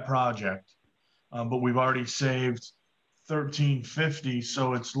 to that project, but we've already saved $1,350,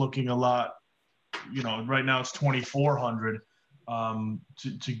 so it's looking a lot. Right now it's $2,400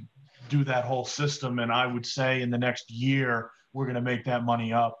 to do that whole system, and I would say in the next year we're going to make that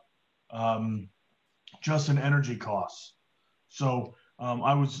money up just in energy costs. So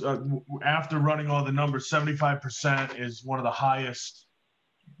I was after running all the numbers, 75% is one of the highest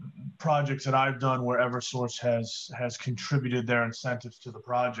projects that I've done where Eversource has contributed their incentives to the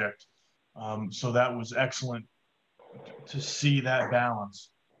project. So that was excellent to see that balance.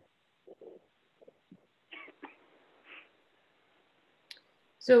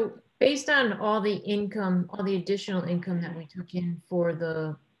 So based on all the income, all the additional income that we took in for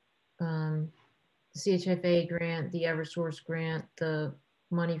the CHFA grant, the Eversource grant, the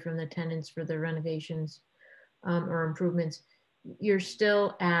money from the tenants for the renovations or improvements, you're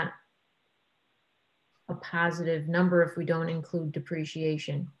still at a positive number if we don't include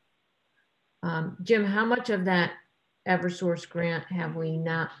depreciation. Jim, how much of that Eversource grant have we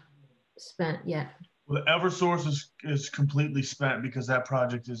not spent yet? Well, the Eversource is completely spent because that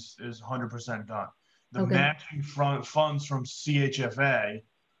project is 100% done. The matching funds from CHFA,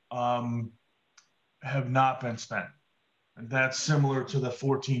 have not been spent. And that's similar to the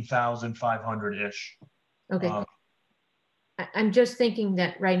 14,500-ish. Okay. I'm just thinking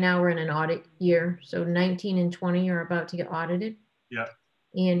that right now we're in an audit year. So 19 and 20 are about to get audited. Yeah.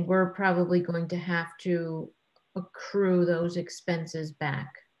 And we're probably going to have to accrue those expenses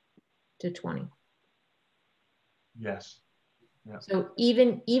back to 20. Yes. Yeah. So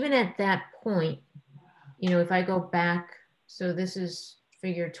even at that point, you know, if I go back, so this is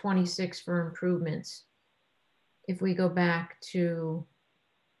figure 26 for improvements. If we go back to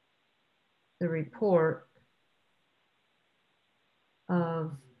the report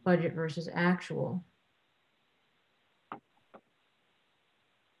of budget versus actual,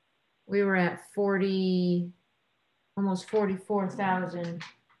 we were at 40, almost 44,000.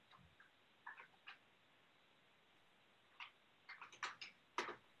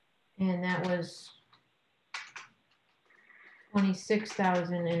 And that was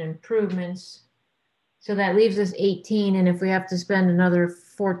 26,000 in improvements. So that leaves us 18. And if we have to spend another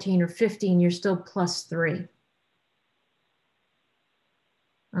 14 or 15, you're still plus 3.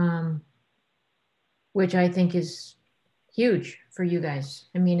 Which I think is huge for you guys.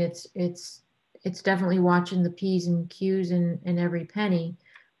 I mean, it's definitely watching the P's and Q's in every penny,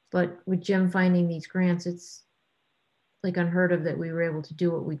 but with Jim finding these grants, it's like unheard of that we were able to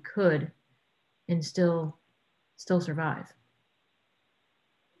do what we could and still survive.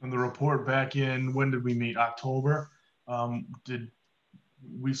 And the report back in, when did we meet? October.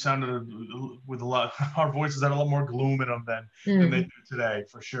 We sounded with a lot, our voices had a lot more gloom in them than they do today,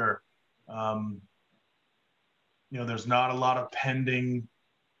 for sure. You know, there's not a lot of pending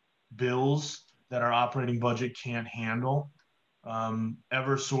bills that our operating budget can't handle.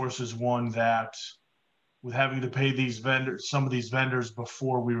 Eversource is one that, with having to pay these vendors, some of these vendors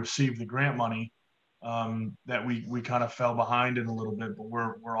before we receive the grant money, that we kind of fell behind in a little bit, but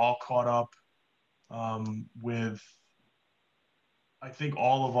we're all caught up with, I think,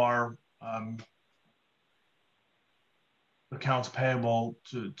 all of our accounts payable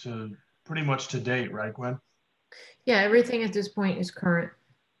to pretty much to date, right, Gwen? Yeah, everything at this point is current.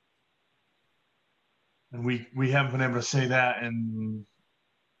 And we haven't been able to say that in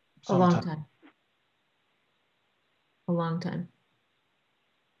a long time. A long time.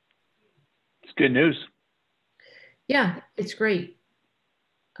 It's good news. Yeah, it's great.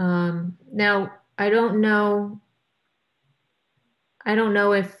 Now, I don't know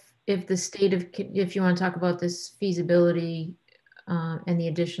if the state of, if you want to talk about this feasibility and the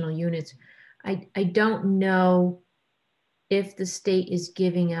additional units, I don't know if the state is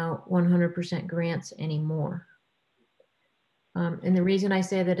giving out 100% grants anymore. And the reason I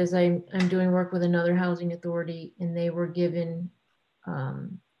say that is I'm doing work with another housing authority, and they were given, I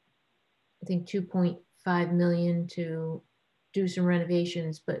think 2.5 million to do some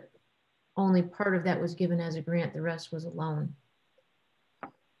renovations, but only part of that was given as a grant. The rest was a loan.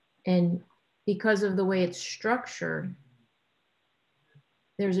 And because of the way it's structured,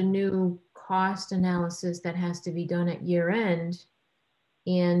 there's a new cost analysis that has to be done at year end.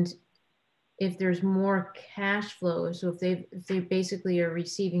 And if there's more cash flow, so if they basically are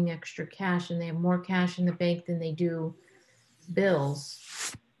receiving extra cash and they have more cash in the bank than they do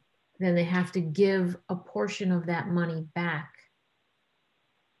bills, then they have to give a portion of that money back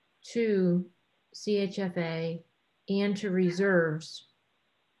to CHFA and to reserves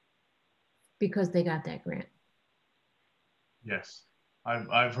because they got that grant. Yes,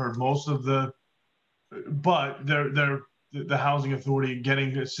 I've heard most of the, but the housing authority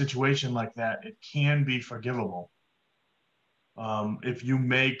getting a situation like that, it can be forgivable. If you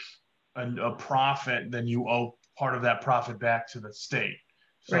make a profit, then you owe part of that profit back to the state.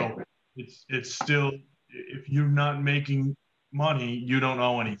 So right. It's still, if you're not making money, you don't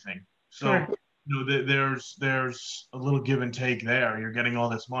owe anything. So correct. You know, there's a little give and take there. You're getting all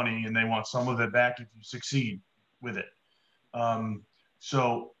this money, and they want some of it back if you succeed with it.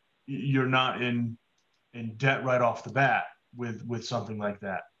 So you're not in debt right off the bat with something like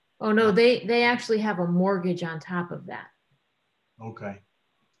that. Oh no, they actually have a mortgage on top of that. Okay.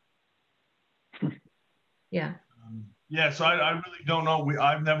 Yeah. Yeah, so I really don't know.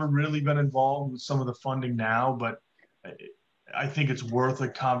 I've never really been involved with some of the funding now, but I think it's worth a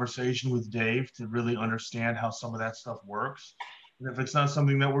conversation with Dave to really understand how some of that stuff works. And if it's not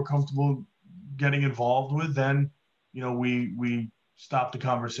something that we're comfortable getting involved with, then, you know, we stop the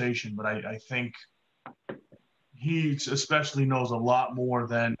conversation. But I think he especially knows a lot more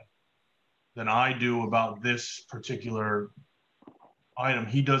than I do about this particular item.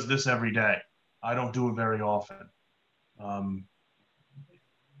 He does this every day. I don't do it very often. I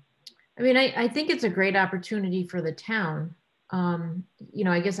mean, I think it's a great opportunity for the town. you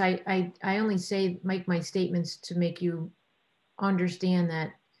know, I guess I only make my statements to make you understand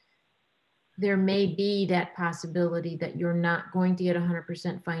that there may be that possibility that you're not going to get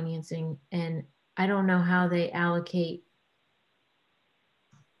 100% financing. And I don't know how they allocate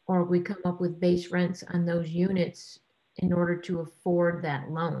or we come up with base rents on those units in order to afford that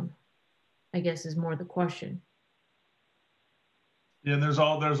loan, I guess is more the question. Yeah, there's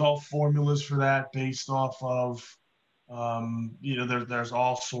all formulas for that based off of, you know, there's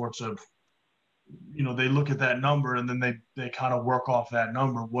all sorts of, you know, they look at that number and then they kind of work off that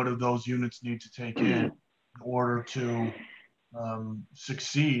number. What do those units need to take in order to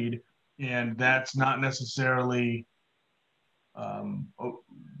succeed? And that's not necessarily,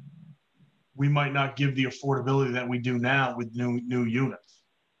 we might not give the affordability that we do now with new units.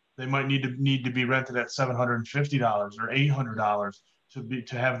 They might need to be rented at $750 or $800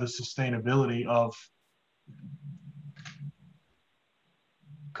 to have the sustainability of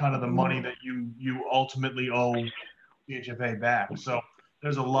kind of the money that you ultimately owe CHFA back. So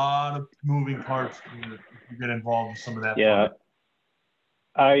there's a lot of moving parts if you get involved in some of that. Yeah,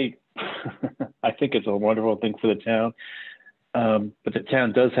 I think it's a wonderful thing for the town. But the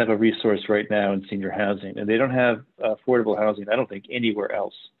town does have a resource right now in senior housing, and they don't have affordable housing, I don't think, anywhere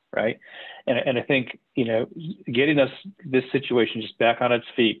else, right? And I think, you know, getting this situation just back on its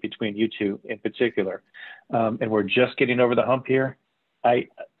feet between you two in particular, and we're just getting over the hump here.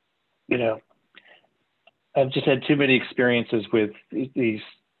 You know, I've just had too many experiences with these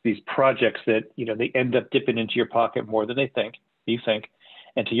projects that, you know, they end up dipping into your pocket more than you think.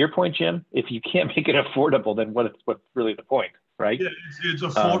 And to your point, Jim, if you can't make it affordable, then what's really the point, right? Yeah, it's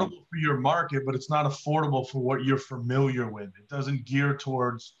affordable for your market, but it's not affordable for what you're familiar with. It doesn't gear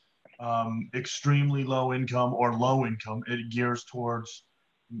towards extremely low income or low income. It gears towards,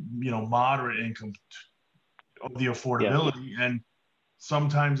 you know, moderate income of the affordability. Yeah. And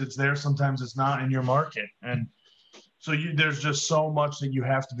sometimes it's there, sometimes it's not in your market. And so there's just so much that you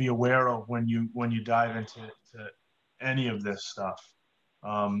have to be aware of when you dive into any of this stuff.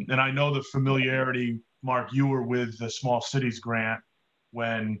 And I know the familiarity, Mark, you were with the Small Cities Grant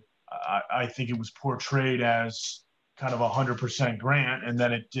when I think it was portrayed as kind of 100% grant, and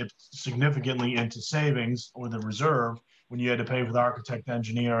then it dipped significantly into savings or the reserve when you had to pay for the architect,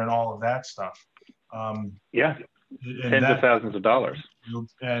 engineer, and all of that stuff. Yeah, tens of thousands of dollars.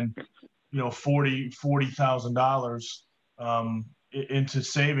 And, you know, $40,000 into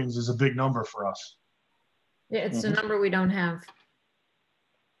savings is a big number for us. Yeah, it's a number we don't have.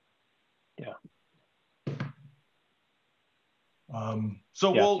 Yeah.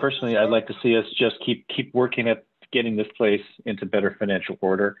 So yeah, personally, I'd like to see us just keep working at getting this place into better financial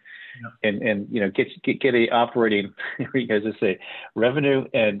order, yeah. and you know, get a operating, as I say, revenue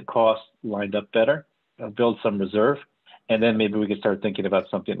and cost lined up better, build some reserve, and then maybe we can start thinking about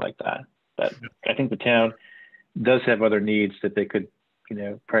something like that. But I think the town does have other needs that they could, you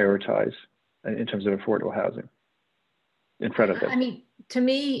know, prioritize in terms of affordable housing in front of them. I mean, to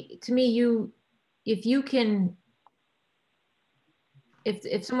me,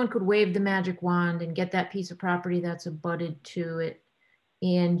 if someone could wave the magic wand and get that piece of property that's abutted to it,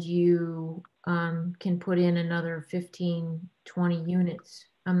 and you can put in another 15, 20 units.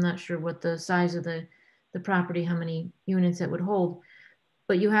 I'm not sure what the size of the property, how many units that would hold,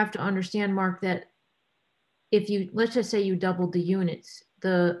 but you have to understand, Mark, that if you, let's just say you doubled the units,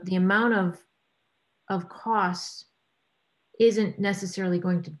 the amount of costs isn't necessarily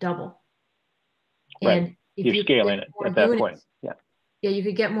going to double. Right. And if you're scaling it at that point. Yeah. Yeah, you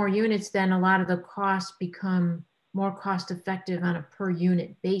could get more units, then a lot of the costs become more cost effective on a per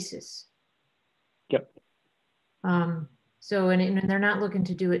unit basis. Yep. So, and they're not looking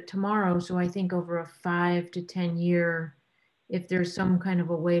to do it tomorrow. So I think over a 5 to 10 year, if there's some kind of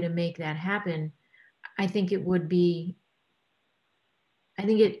a way to make that happen, I think it would be,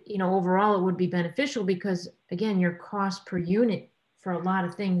 you know, overall it would be beneficial because again, your cost per unit for a lot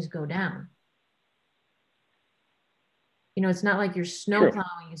of things go down. You know, it's not like your snow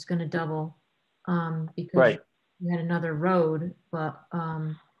plowing is going to double because you had another road, but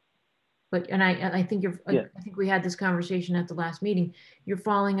and I think I think we had this conversation at the last meeting. You're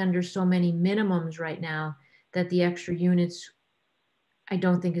falling under so many minimums right now that the extra units, I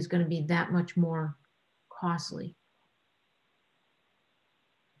don't think is going to be that much more costly.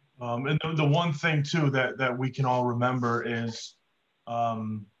 And the one thing too that we can all remember is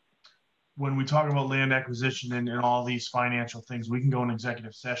when we talk about land acquisition and all these financial things, we can go in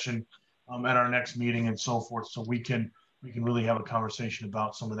executive session at our next meeting and so forth. So we can really have a conversation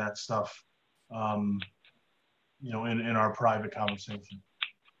about some of that stuff, you know, in our private conversation.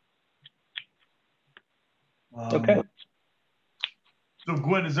 Okay. So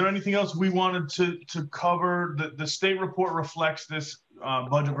Gwen, is there anything else we wanted to cover? The state report reflects this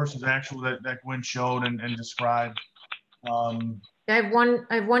budget versus actual that Gwen showed and described. I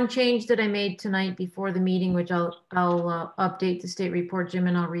have one change that I made tonight before the meeting, which I'll update the state report, Jim,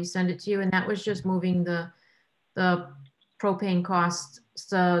 and I'll resend it to you. And that was just moving the propane costs.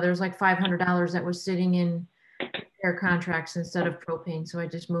 So there's like $500 that was sitting in air contracts instead of propane. So I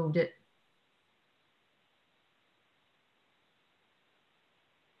just moved it.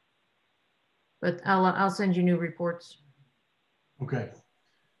 But I'll send you new reports. Okay.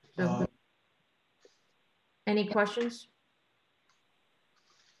 So, any questions?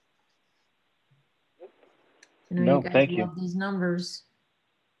 I know No, you guys thank love you. these numbers.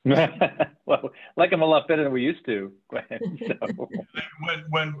 Well, like them a lot better than we used to, Gwen. So.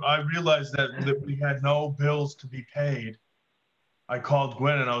 When I realized that we had no bills to be paid, I called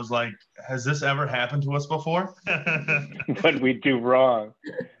Gwen and I was like, has this ever happened to us before? What we do wrong.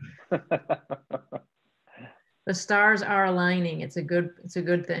 The stars are aligning. It's a good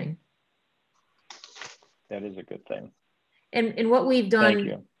thing. That is a good thing. And what we've done, Thank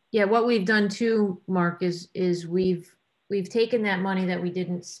you. yeah, what we've done too, Mark, is we've taken that money that we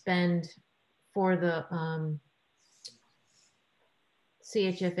didn't spend for the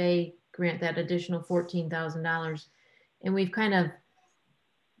CHFA grant, that additional $14,000, and we've kind of,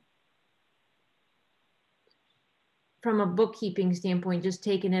 from a bookkeeping standpoint, just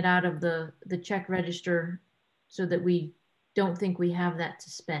taken it out of the check register so that we don't think we have that to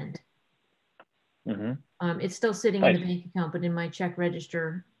spend. Mm-hmm. It's still sitting Nice. in the bank account, but in my check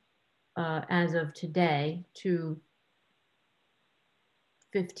register as of today,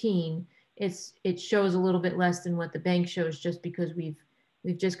 2/15, it shows a little bit less than what the bank shows, just because we've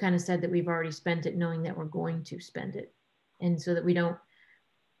just kind of said that we've already spent it, knowing that we're going to spend it, and so that we don't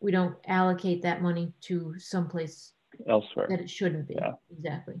allocate that money to someplace Elsewhere. that it shouldn't be. Yeah.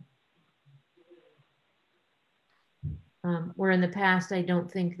 Exactly. Where in the past, I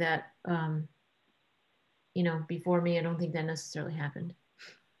don't think that, before me, I don't think that necessarily happened.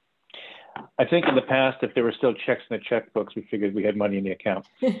 I think in the past, if there were still checks in the checkbooks, we figured we had money in the account.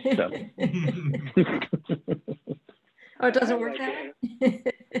 So. Oh, it doesn't work that way?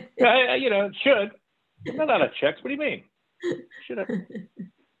 It should. Not out of checks. What do you mean? Should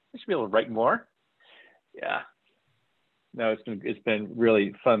be able to write more. Yeah. No, it's been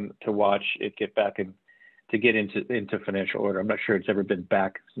really fun to watch it get back and to get into financial order. I'm not sure it's ever been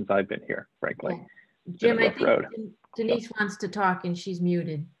back since I've been here, frankly. Yeah. Jim, I think road. Denise wants to talk and she's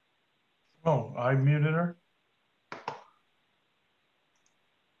muted. Oh, I muted her.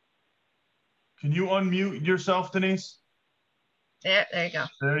 Can you unmute yourself, Denise? There you go.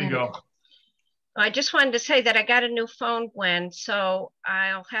 There you go. I just wanted to say that I got a new phone, Gwen, so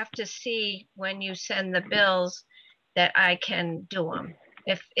I'll have to see when you send the bills that I can do them.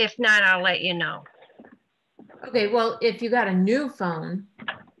 If not, I'll let you know. Okay, well, if you got a new phone,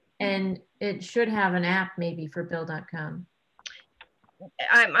 and it should have an app maybe for Bill.com.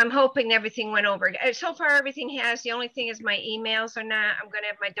 I'm hoping everything went over. So far, everything has. The only thing is my emails are not. I'm going to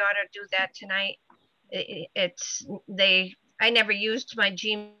have my daughter do that tonight. I never used my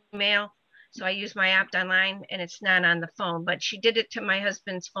Gmail, so I use my app online, and it's not on the phone. But she did it to my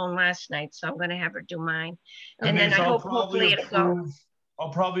husband's phone last night, so I'm going to have her do mine. And Denise, then I hope hopefully it'll go.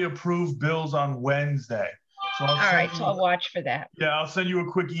 I'll probably approve bills on Wednesday. So all right, so I'll watch for that. Yeah, I'll send you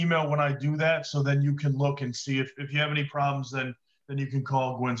a quick email when I do that, so then you can look and see if you have any problems. Then you can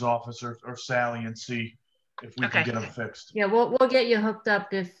call Gwen's office or Sally and see if we can get them fixed. Yeah, we'll get you hooked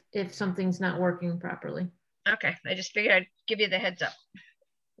up if something's not working properly. Okay, I just figured I'd give you the heads up.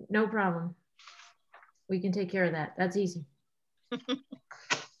 No problem. We can take care of that. That's easy.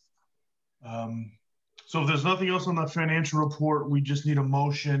 So if there's nothing else on the financial report, we just need a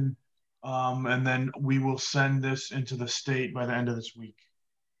motion, and then we will send this into the state by the end of this week.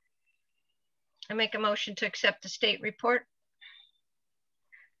 I make a motion to accept the state report.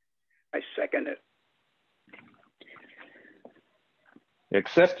 I second it.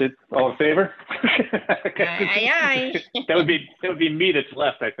 Accepted. All in favor? Aye, aye. That would be me that's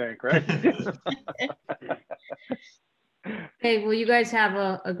left, I think, right? Hey, well, you guys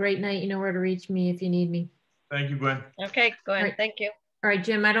have a great night. You know where to reach me if you need me. Thank you, Gwen. Okay, go ahead. Right. Thank you. All right,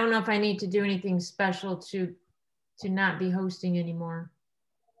 Jim, I don't know if I need to do anything special to not be hosting anymore.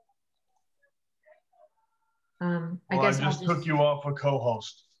 I guess I just took you off a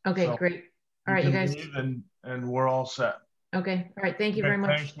co-host. Okay, so great. All right, you guys. And we're all set. Okay. All right. Thank you very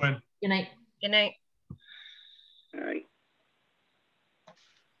much. Thanks, Gwen. Good night. Good night. All right.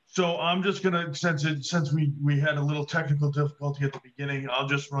 So I'm just gonna, since we had a little technical difficulty at the beginning, I'll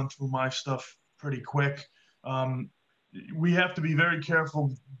just run through my stuff pretty quick. we have to be very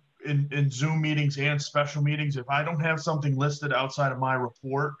careful in Zoom meetings and special meetings. If I don't have something listed outside of my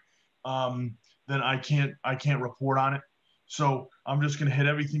report, then I can't report on it. So I'm just going to hit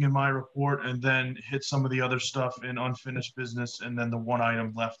everything in my report and then hit some of the other stuff in unfinished business, and then the one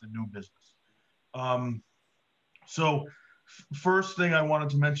item left in new business. So first thing I wanted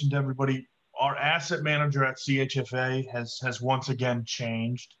to mention to everybody, our asset manager at CHFA has once again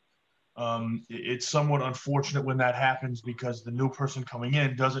changed. It's somewhat unfortunate when that happens because the new person coming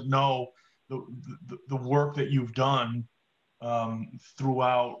in doesn't know the work that you've done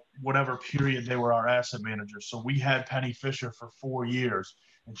throughout whatever period they were our asset manager. So we had Penny Fisher for 4 years,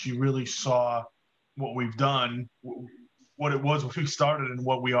 and she really saw what we've done, what it was when we started and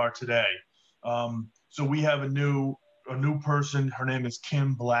what we are today. So we have a new person. Her name is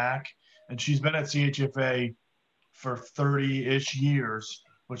Kim Black, and she's been at CHFA for 30-ish years,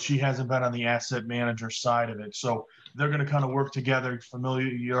 but she hasn't been on the asset manager side of it. So they're going to kind of work together,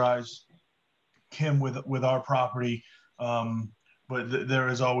 familiarize Kim with our property. But there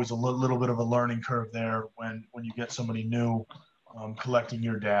is always a little bit of a learning curve there when you get somebody new collecting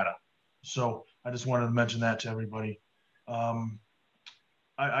your data. So I just wanted to mention that to everybody.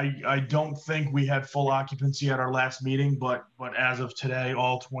 I don't think we had full occupancy at our last meeting, but as of today,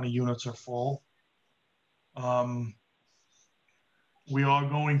 all 20 units are full. We are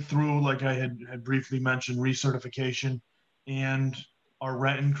going through, like I had briefly mentioned, recertification and our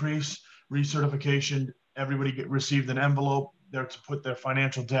rent increase. Recertification, everybody received an envelope. They're to put their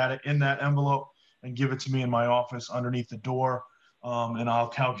financial data in that envelope and give it to me in my office underneath the door. And I'll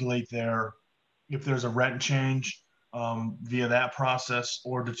calculate if there's a rent change via that process,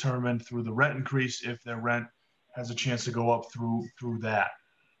 or determine through the rent increase if their rent has a chance to go up through that.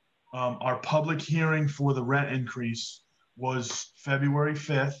 Our public hearing for the rent increase was February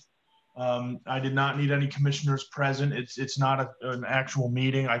 5th. I did not need any commissioners present. It's not an actual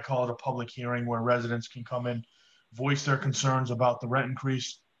meeting. I call it a public hearing where residents can come in, voice their concerns about the rent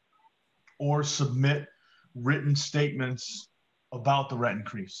increase, or submit written statements about the rent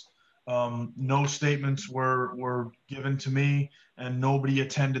increase. No statements were given to me, and nobody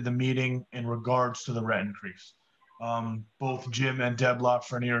attended the meeting in regards to the rent increase. Both Jim and Deb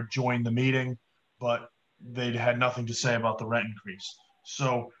Lafreniere joined the meeting, but they had nothing to say about the rent increase.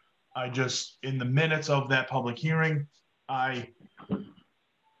 So I just, in the minutes of that public hearing, I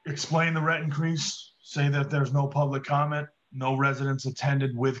explain the rent increase, say that there's no public comment, no residents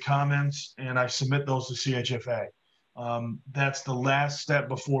attended with comments, and I submit those to CHFA. That's the last step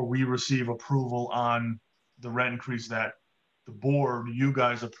before we receive approval on the rent increase that the board, you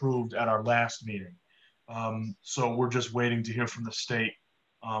guys, approved at our last meeting. So we're just waiting to hear from the state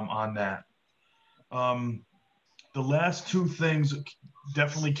on that. The last two things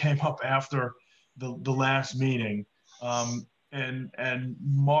definitely came up after the last meeting. And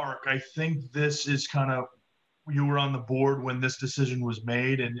Mark, I think this is kind of, you were on the board when this decision was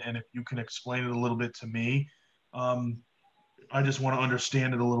made, and if you can explain it a little bit to me. I just want to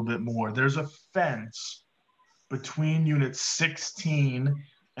understand it a little bit more. There's a fence between units 16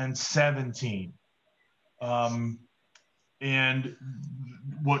 and 17. And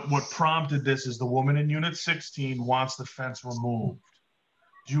what prompted this is the woman in unit 16 wants the fence removed.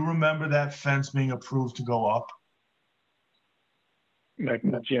 Do you remember that fence being approved to go up?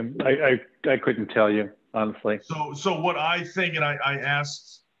 Jim, I couldn't tell you, honestly. So what I think, and I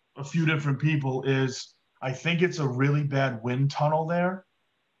asked a few different people, is I think it's a really bad wind tunnel there.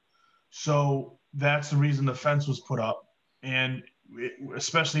 So that's the reason the fence was put up. And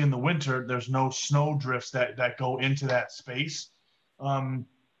especially in the winter, there's no snow drifts that go into that space.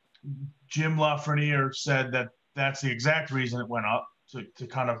 Jim Lafreniere said that that's the exact reason it went up, to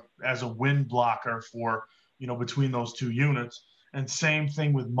kind of as a wind blocker for, between those two units. And same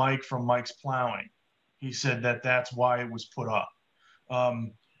thing with Mike from Mike's Plowing. He said that that's why it was put up.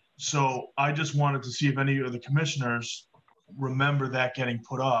 So I just wanted to see if any of the commissioners remember that getting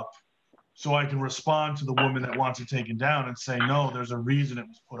put up, so I can respond to the woman that wants it taken down and say, no, there's a reason it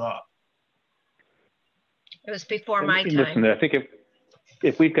was put up. It was before my time. Listen, I think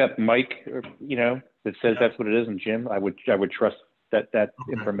if we've got Mike, that says that's what it is, and Jim, I would trust that okay.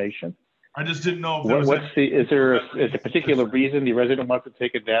 Information. I just didn't know if is there a particular reason the resident wants to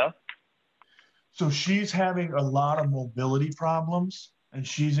take it down? So she's having a lot of mobility problems, and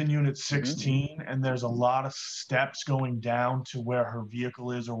she's in unit 16, and there's a lot of steps going down to where her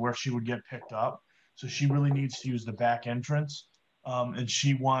vehicle is or where she would get picked up. So she really needs to use the back entrance. And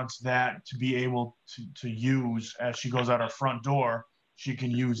she wants that to be able to use as she goes out her front door. She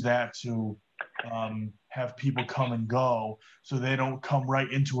can use that to have people come and go, so they don't come right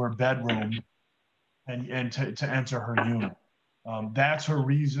into her bedroom and to enter her unit. That's her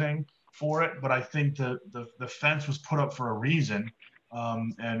reasoning for it, but I think the fence was put up for a reason,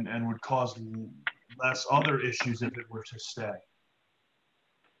 and would cause less other issues if it were to stay.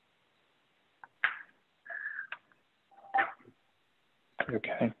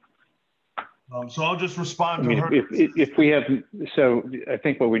 Okay. So I'll just respond I to mean, her. if we have, so I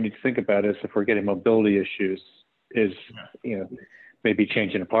think what we need to think about is if we're getting mobility issues is, you know, maybe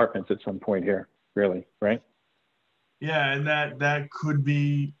changing apartments at some point here, really, right? Yeah, and that could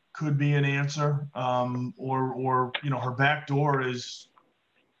be an answer. Or you know, her back door is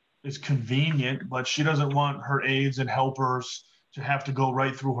convenient, but she doesn't want her aides and helpers to have to go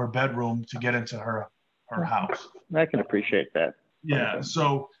right through her bedroom to get into her house. I can appreciate that. Yeah,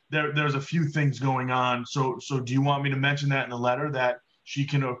 so there's a few things going on. So do you want me to mention that in the letter that she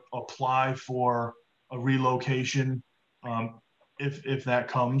can apply for a relocation if that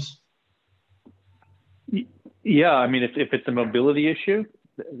comes? Yeah, I mean, if it's a mobility issue,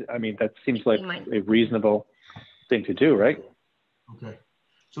 I mean, that seems like a reasonable thing to do, right? Okay.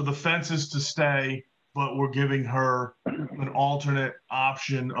 So the fence is to stay, but we're giving her an alternate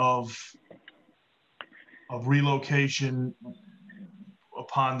option of relocation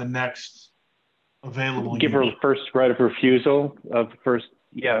upon the next available Give unit. her first right of refusal of first,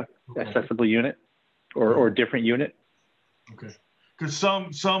 accessible unit or different unit. Okay. Because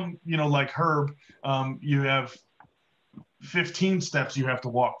some, you know, like Herb, you have 15 steps you have to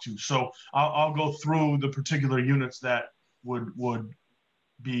walk to. So I'll go through the particular units that would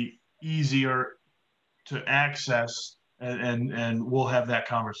be easier to access, and we'll have that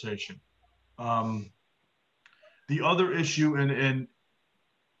conversation. The other issue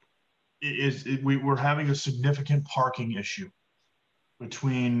we're having a significant parking issue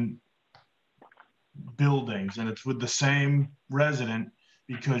between buildings, and it's with the same resident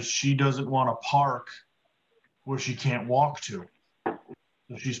because she doesn't want to park where she can't walk to.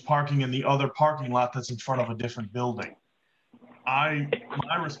 So she's parking in the other parking lot that's in front of a different building. My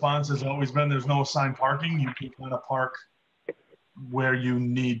response has always been there's no assigned parking. You can kind of park where you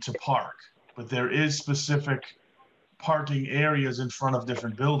need to park, but there is specific parking areas in front of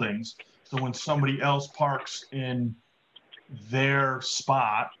different buildings. So when somebody else parks in their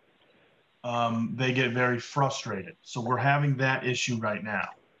spot, they get very frustrated. So we're having that issue right now.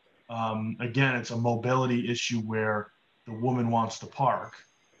 Again, it's a mobility issue where the woman wants to park.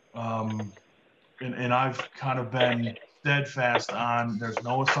 And I've kind of been steadfast on there's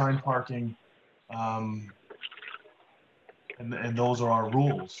no assigned parking. And those are our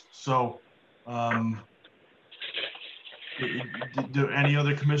rules. So do any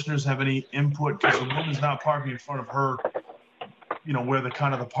other commissioners have any input? Because the woman's not parking in front of her, you know, where the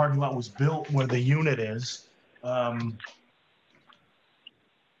kind of the parking lot was built, where the unit is. And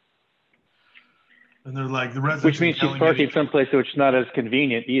they're like the residents. Which means she's parking someplace which is not as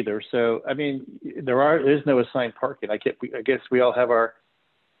convenient either. So I mean, there is no assigned parking. I guess we all have our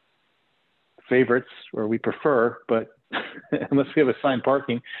favorites or we prefer, but unless we have assigned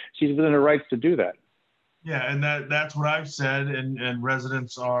parking, she's within her rights to do that. Yeah, and that's what I've said, and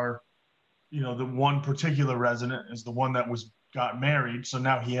residents are, you know, the one particular resident is the one that got married, so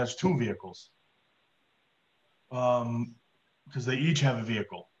now he has 2 vehicles. Because they each have a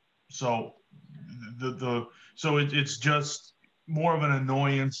vehicle. So so it's just more of an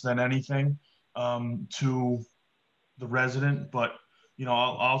annoyance than anything to the resident. But you know,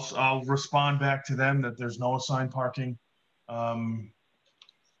 I'll respond back to them that there's no assigned parking, and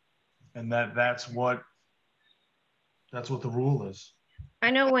that's what the rule is.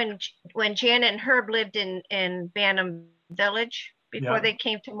 I know when Janet and Herb lived in Bantam Village before they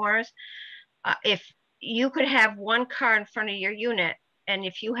came to Morris, if you could have one car in front of your unit, and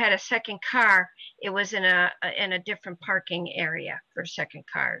if you had a second car, it was in a different parking area for second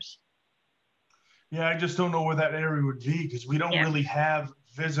cars. Yeah, I just don't know where that area would be because we don't really have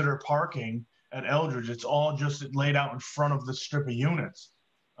visitor parking at Eldridge. It's all just laid out in front of the strip of units.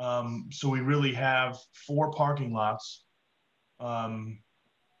 So we really have 4 parking lots, and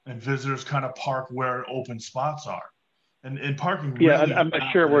visitors kind of park where open spots are. And parking. Really I'm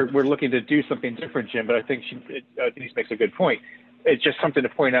not sure we're looking to do something different, Jim, but I think Denise makes a good point. It's just something to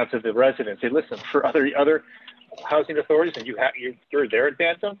point out to the residents. Hey, listen, for other housing authorities, and you're there in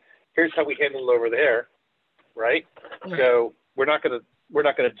Bantam, here's how we handle it over there, right? So we're not gonna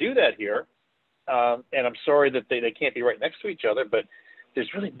do that here. And I'm sorry that they can't be right next to each other, but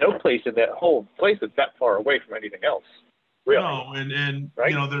there's really no place in that whole place that's that far away from anything else. Really. No, and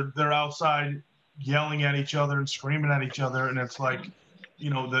right? You know, they're outside yelling at each other and screaming at each other, and it's like, you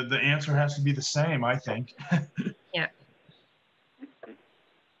know, the answer has to be the same, I think. Yeah.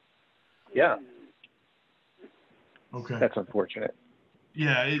 Yeah. Okay. That's unfortunate.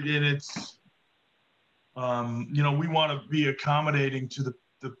 Yeah, it's you know, we want to be accommodating to the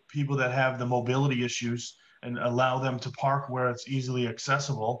people that have the mobility issues and allow them to park where it's easily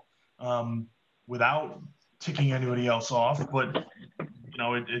accessible, without ticking anybody else off. But you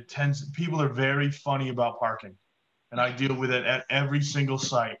know, it tends, people are very funny about parking, and I deal with it at every single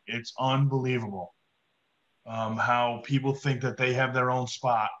site. It's unbelievable, how people think that they have their own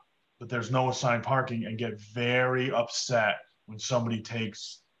spot, but there's no assigned parking, and get very upset when somebody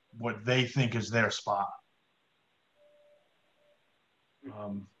takes what they think is their spot.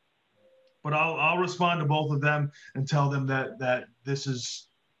 But I'll respond to both of them and tell them that this is,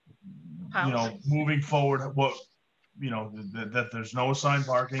 you know, moving forward, what, you know, that there's no assigned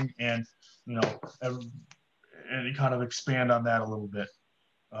parking, and, you know, and kind of expand on that a little bit.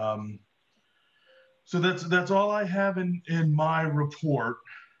 So that's all I have in my report.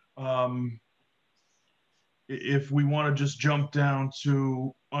 If we want to just jump down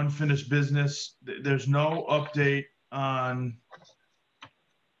to unfinished business, there's no update on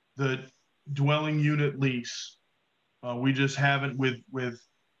the dwelling unit lease. We just haven't, with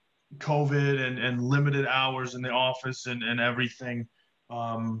COVID and limited hours in the office and everything.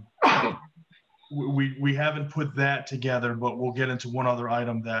 We haven't put that together, but we'll get into one other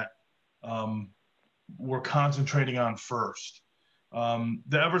item that we're concentrating on first. The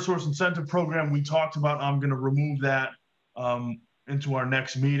Eversource Incentive Program we talked about, I'm going to remove that into our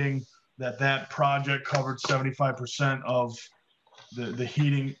next meeting. That project covered 75% of the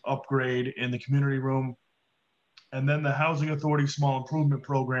heating upgrade in the community room. And then the Housing Authority Small Improvement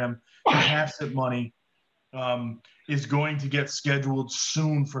Program, CASIT money, is going to get scheduled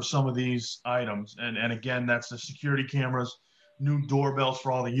soon for some of these items. And again, that's the security cameras, new doorbells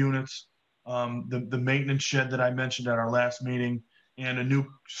for all the units, the maintenance shed that I mentioned at our last meeting, and a new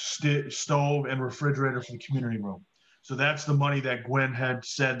stove and refrigerator for the community room. So that's the money that Gwen had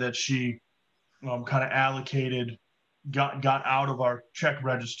said that she kind of allocated, got out of our check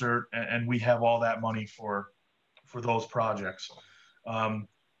register, and we have all that money for those projects.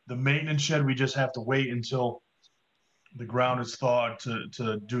 The maintenance shed, we just have to wait until the ground is thawed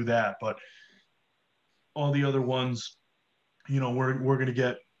to do that. But all the other ones, you know, we're gonna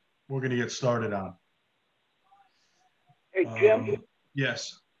get started on. Hey, Jim.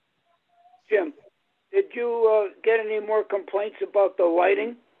 Yes. Jim, did you get any more complaints about the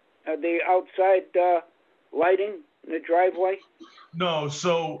lighting, the outside lighting in the driveway? No.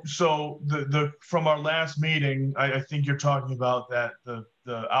 So the from our last meeting, I think you're talking about that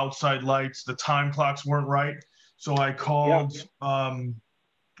the outside lights, the time clocks weren't right. So I called,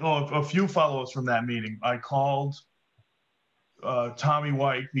 a few follow-ups from that meeting. I called Tommy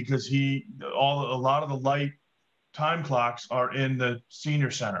White, because a lot of the light time clocks are in the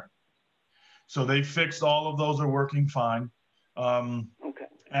senior center. So they fixed all of those, are working fine. Okay.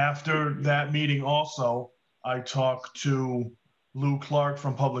 After that meeting also, I talked to Lou Clark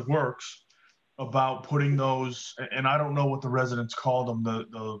from Public Works about putting those, and I don't know what the residents called them,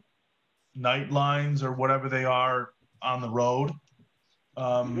 the night lines or whatever they are on the road.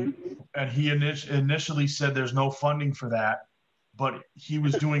 And he initially said there's no funding for that, but he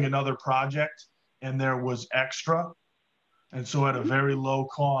was doing another project and there was extra. And so at a very low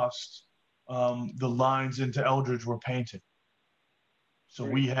cost, the lines into Eldridge were painted. So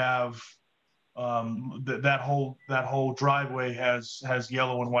we have that whole driveway has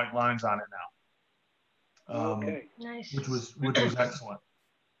yellow and white lines on it now. Okay. Nice. Which was excellent.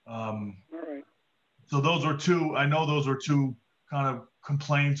 All right. So those were two. I know those were two kind of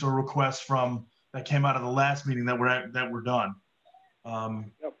complaints or requests that came out of the last meeting that were done,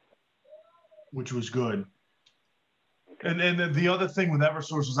 Yep. which was good. And then the other thing with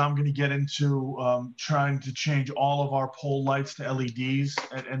Eversource is I'm going to get into trying to change all of our pole lights to LEDs,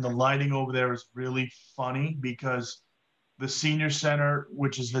 and the lighting over there is really funny because the senior center,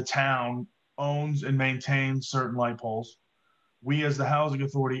 which is the town, owns and maintains certain light poles. We as the Housing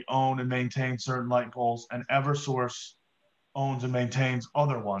Authority own and maintain certain light poles, and Eversource owns and maintains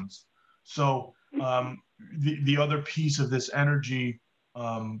other ones. So the other piece of this energy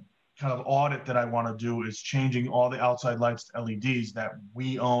kind of audit that I want to do is changing all the outside lights to LEDs that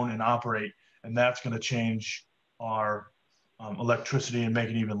we own and operate, and that's going to change our electricity and make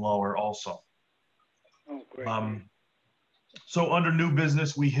it even lower also. Oh, great. So under new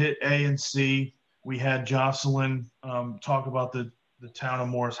business, we hit A and C. We had Jocelyn talk about the town of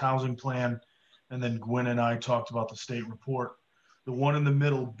Morris housing plan, and then Gwen and I talked about the state report. The one in the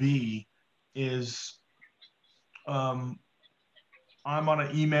middle, B, is I'm on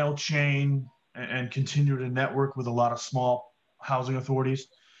an email chain and continue to network with a lot of small housing authorities.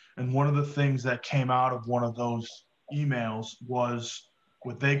 And one of the things that came out of one of those emails was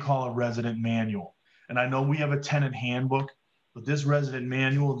what they call a resident manual. And I know we have a tenant handbook, but this resident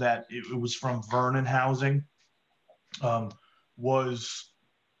manual that it was from Vernon Housing was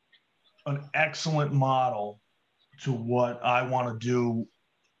an excellent model to what I want to do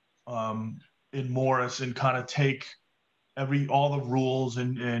in Morris, and kind of take all the rules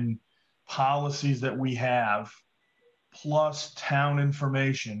and policies that we have, plus town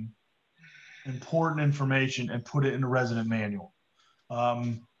information, important information, and put it in a resident manual.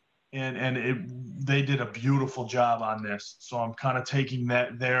 They did a beautiful job on this. So I'm kind of taking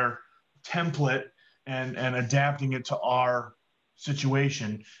their template and adapting it to our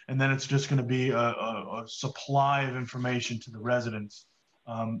situation. And then it's just going to be a supply of information to the residents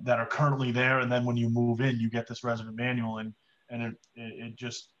that are currently there. And then when you move in, you get this resident manual, and it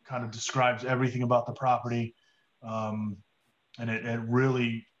just kind of describes everything about the property. And it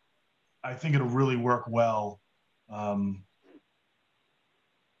really, I think it'll really work well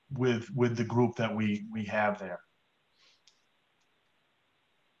with the group that we have there.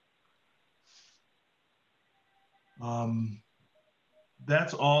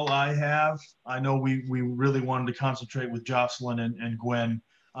 That's all I have. I know we really wanted to concentrate with Jocelyn and Gwen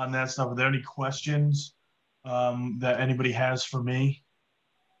on that stuff. Are there any questions that anybody has for me?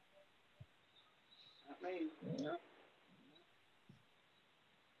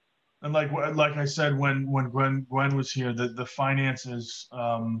 And like I said, when Gwen was here, the finances,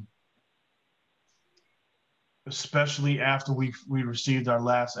 especially after we received our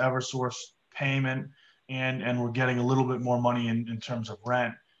last Eversource payment, and we're getting a little bit more money in terms of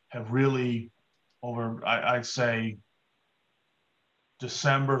rent, have really, over I'd say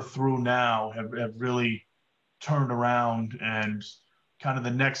December through now, have really turned around. And kind of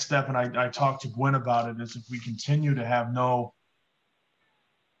the next step, and I talked to Gwen about it, is if we continue to have no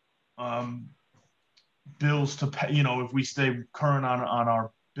bills to pay, if we stay current on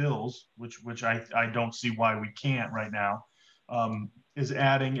our bills, which I don't see why we can't right now, is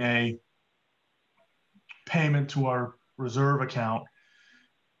adding a payment to our reserve account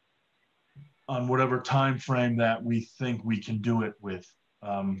on whatever time frame that we think we can do it with.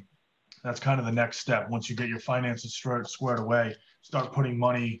 That's kind of the next step. Once you get your finances squared away, start putting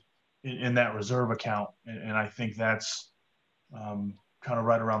money in that reserve account, and I think that's kind of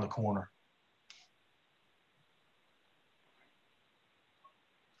right around the corner.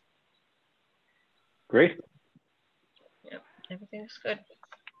 Great. Yep, everything's good.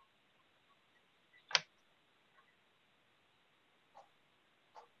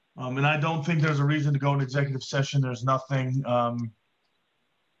 And I don't think there's a reason to go in executive session. There's nothing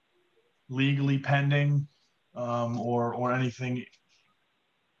legally pending or anything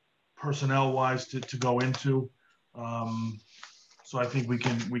personnel-wise to go into. So I think we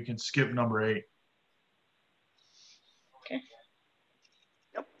can skip number 8. Okay.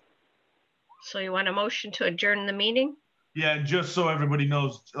 Yep. So you want a motion to adjourn the meeting? Yeah, just so everybody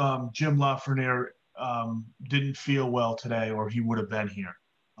knows, Jim Lafreniere didn't feel well today, or he would have been here.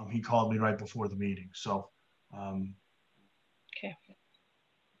 He called me right before the meeting. So, okay.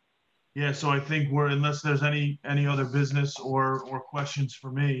 Yeah, so I think unless there's any other business or questions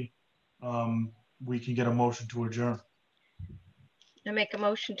for me, we can get a motion to adjourn. I make a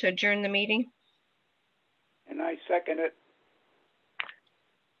motion to adjourn the meeting. And I second it.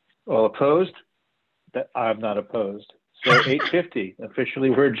 All opposed? I'm not opposed. So 8:50,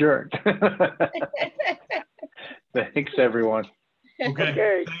 officially we're adjourned. Thanks, everyone.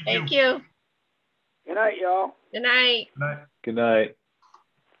 Okay. Thank you. Good night, y'all. Good night. Good night. Good night.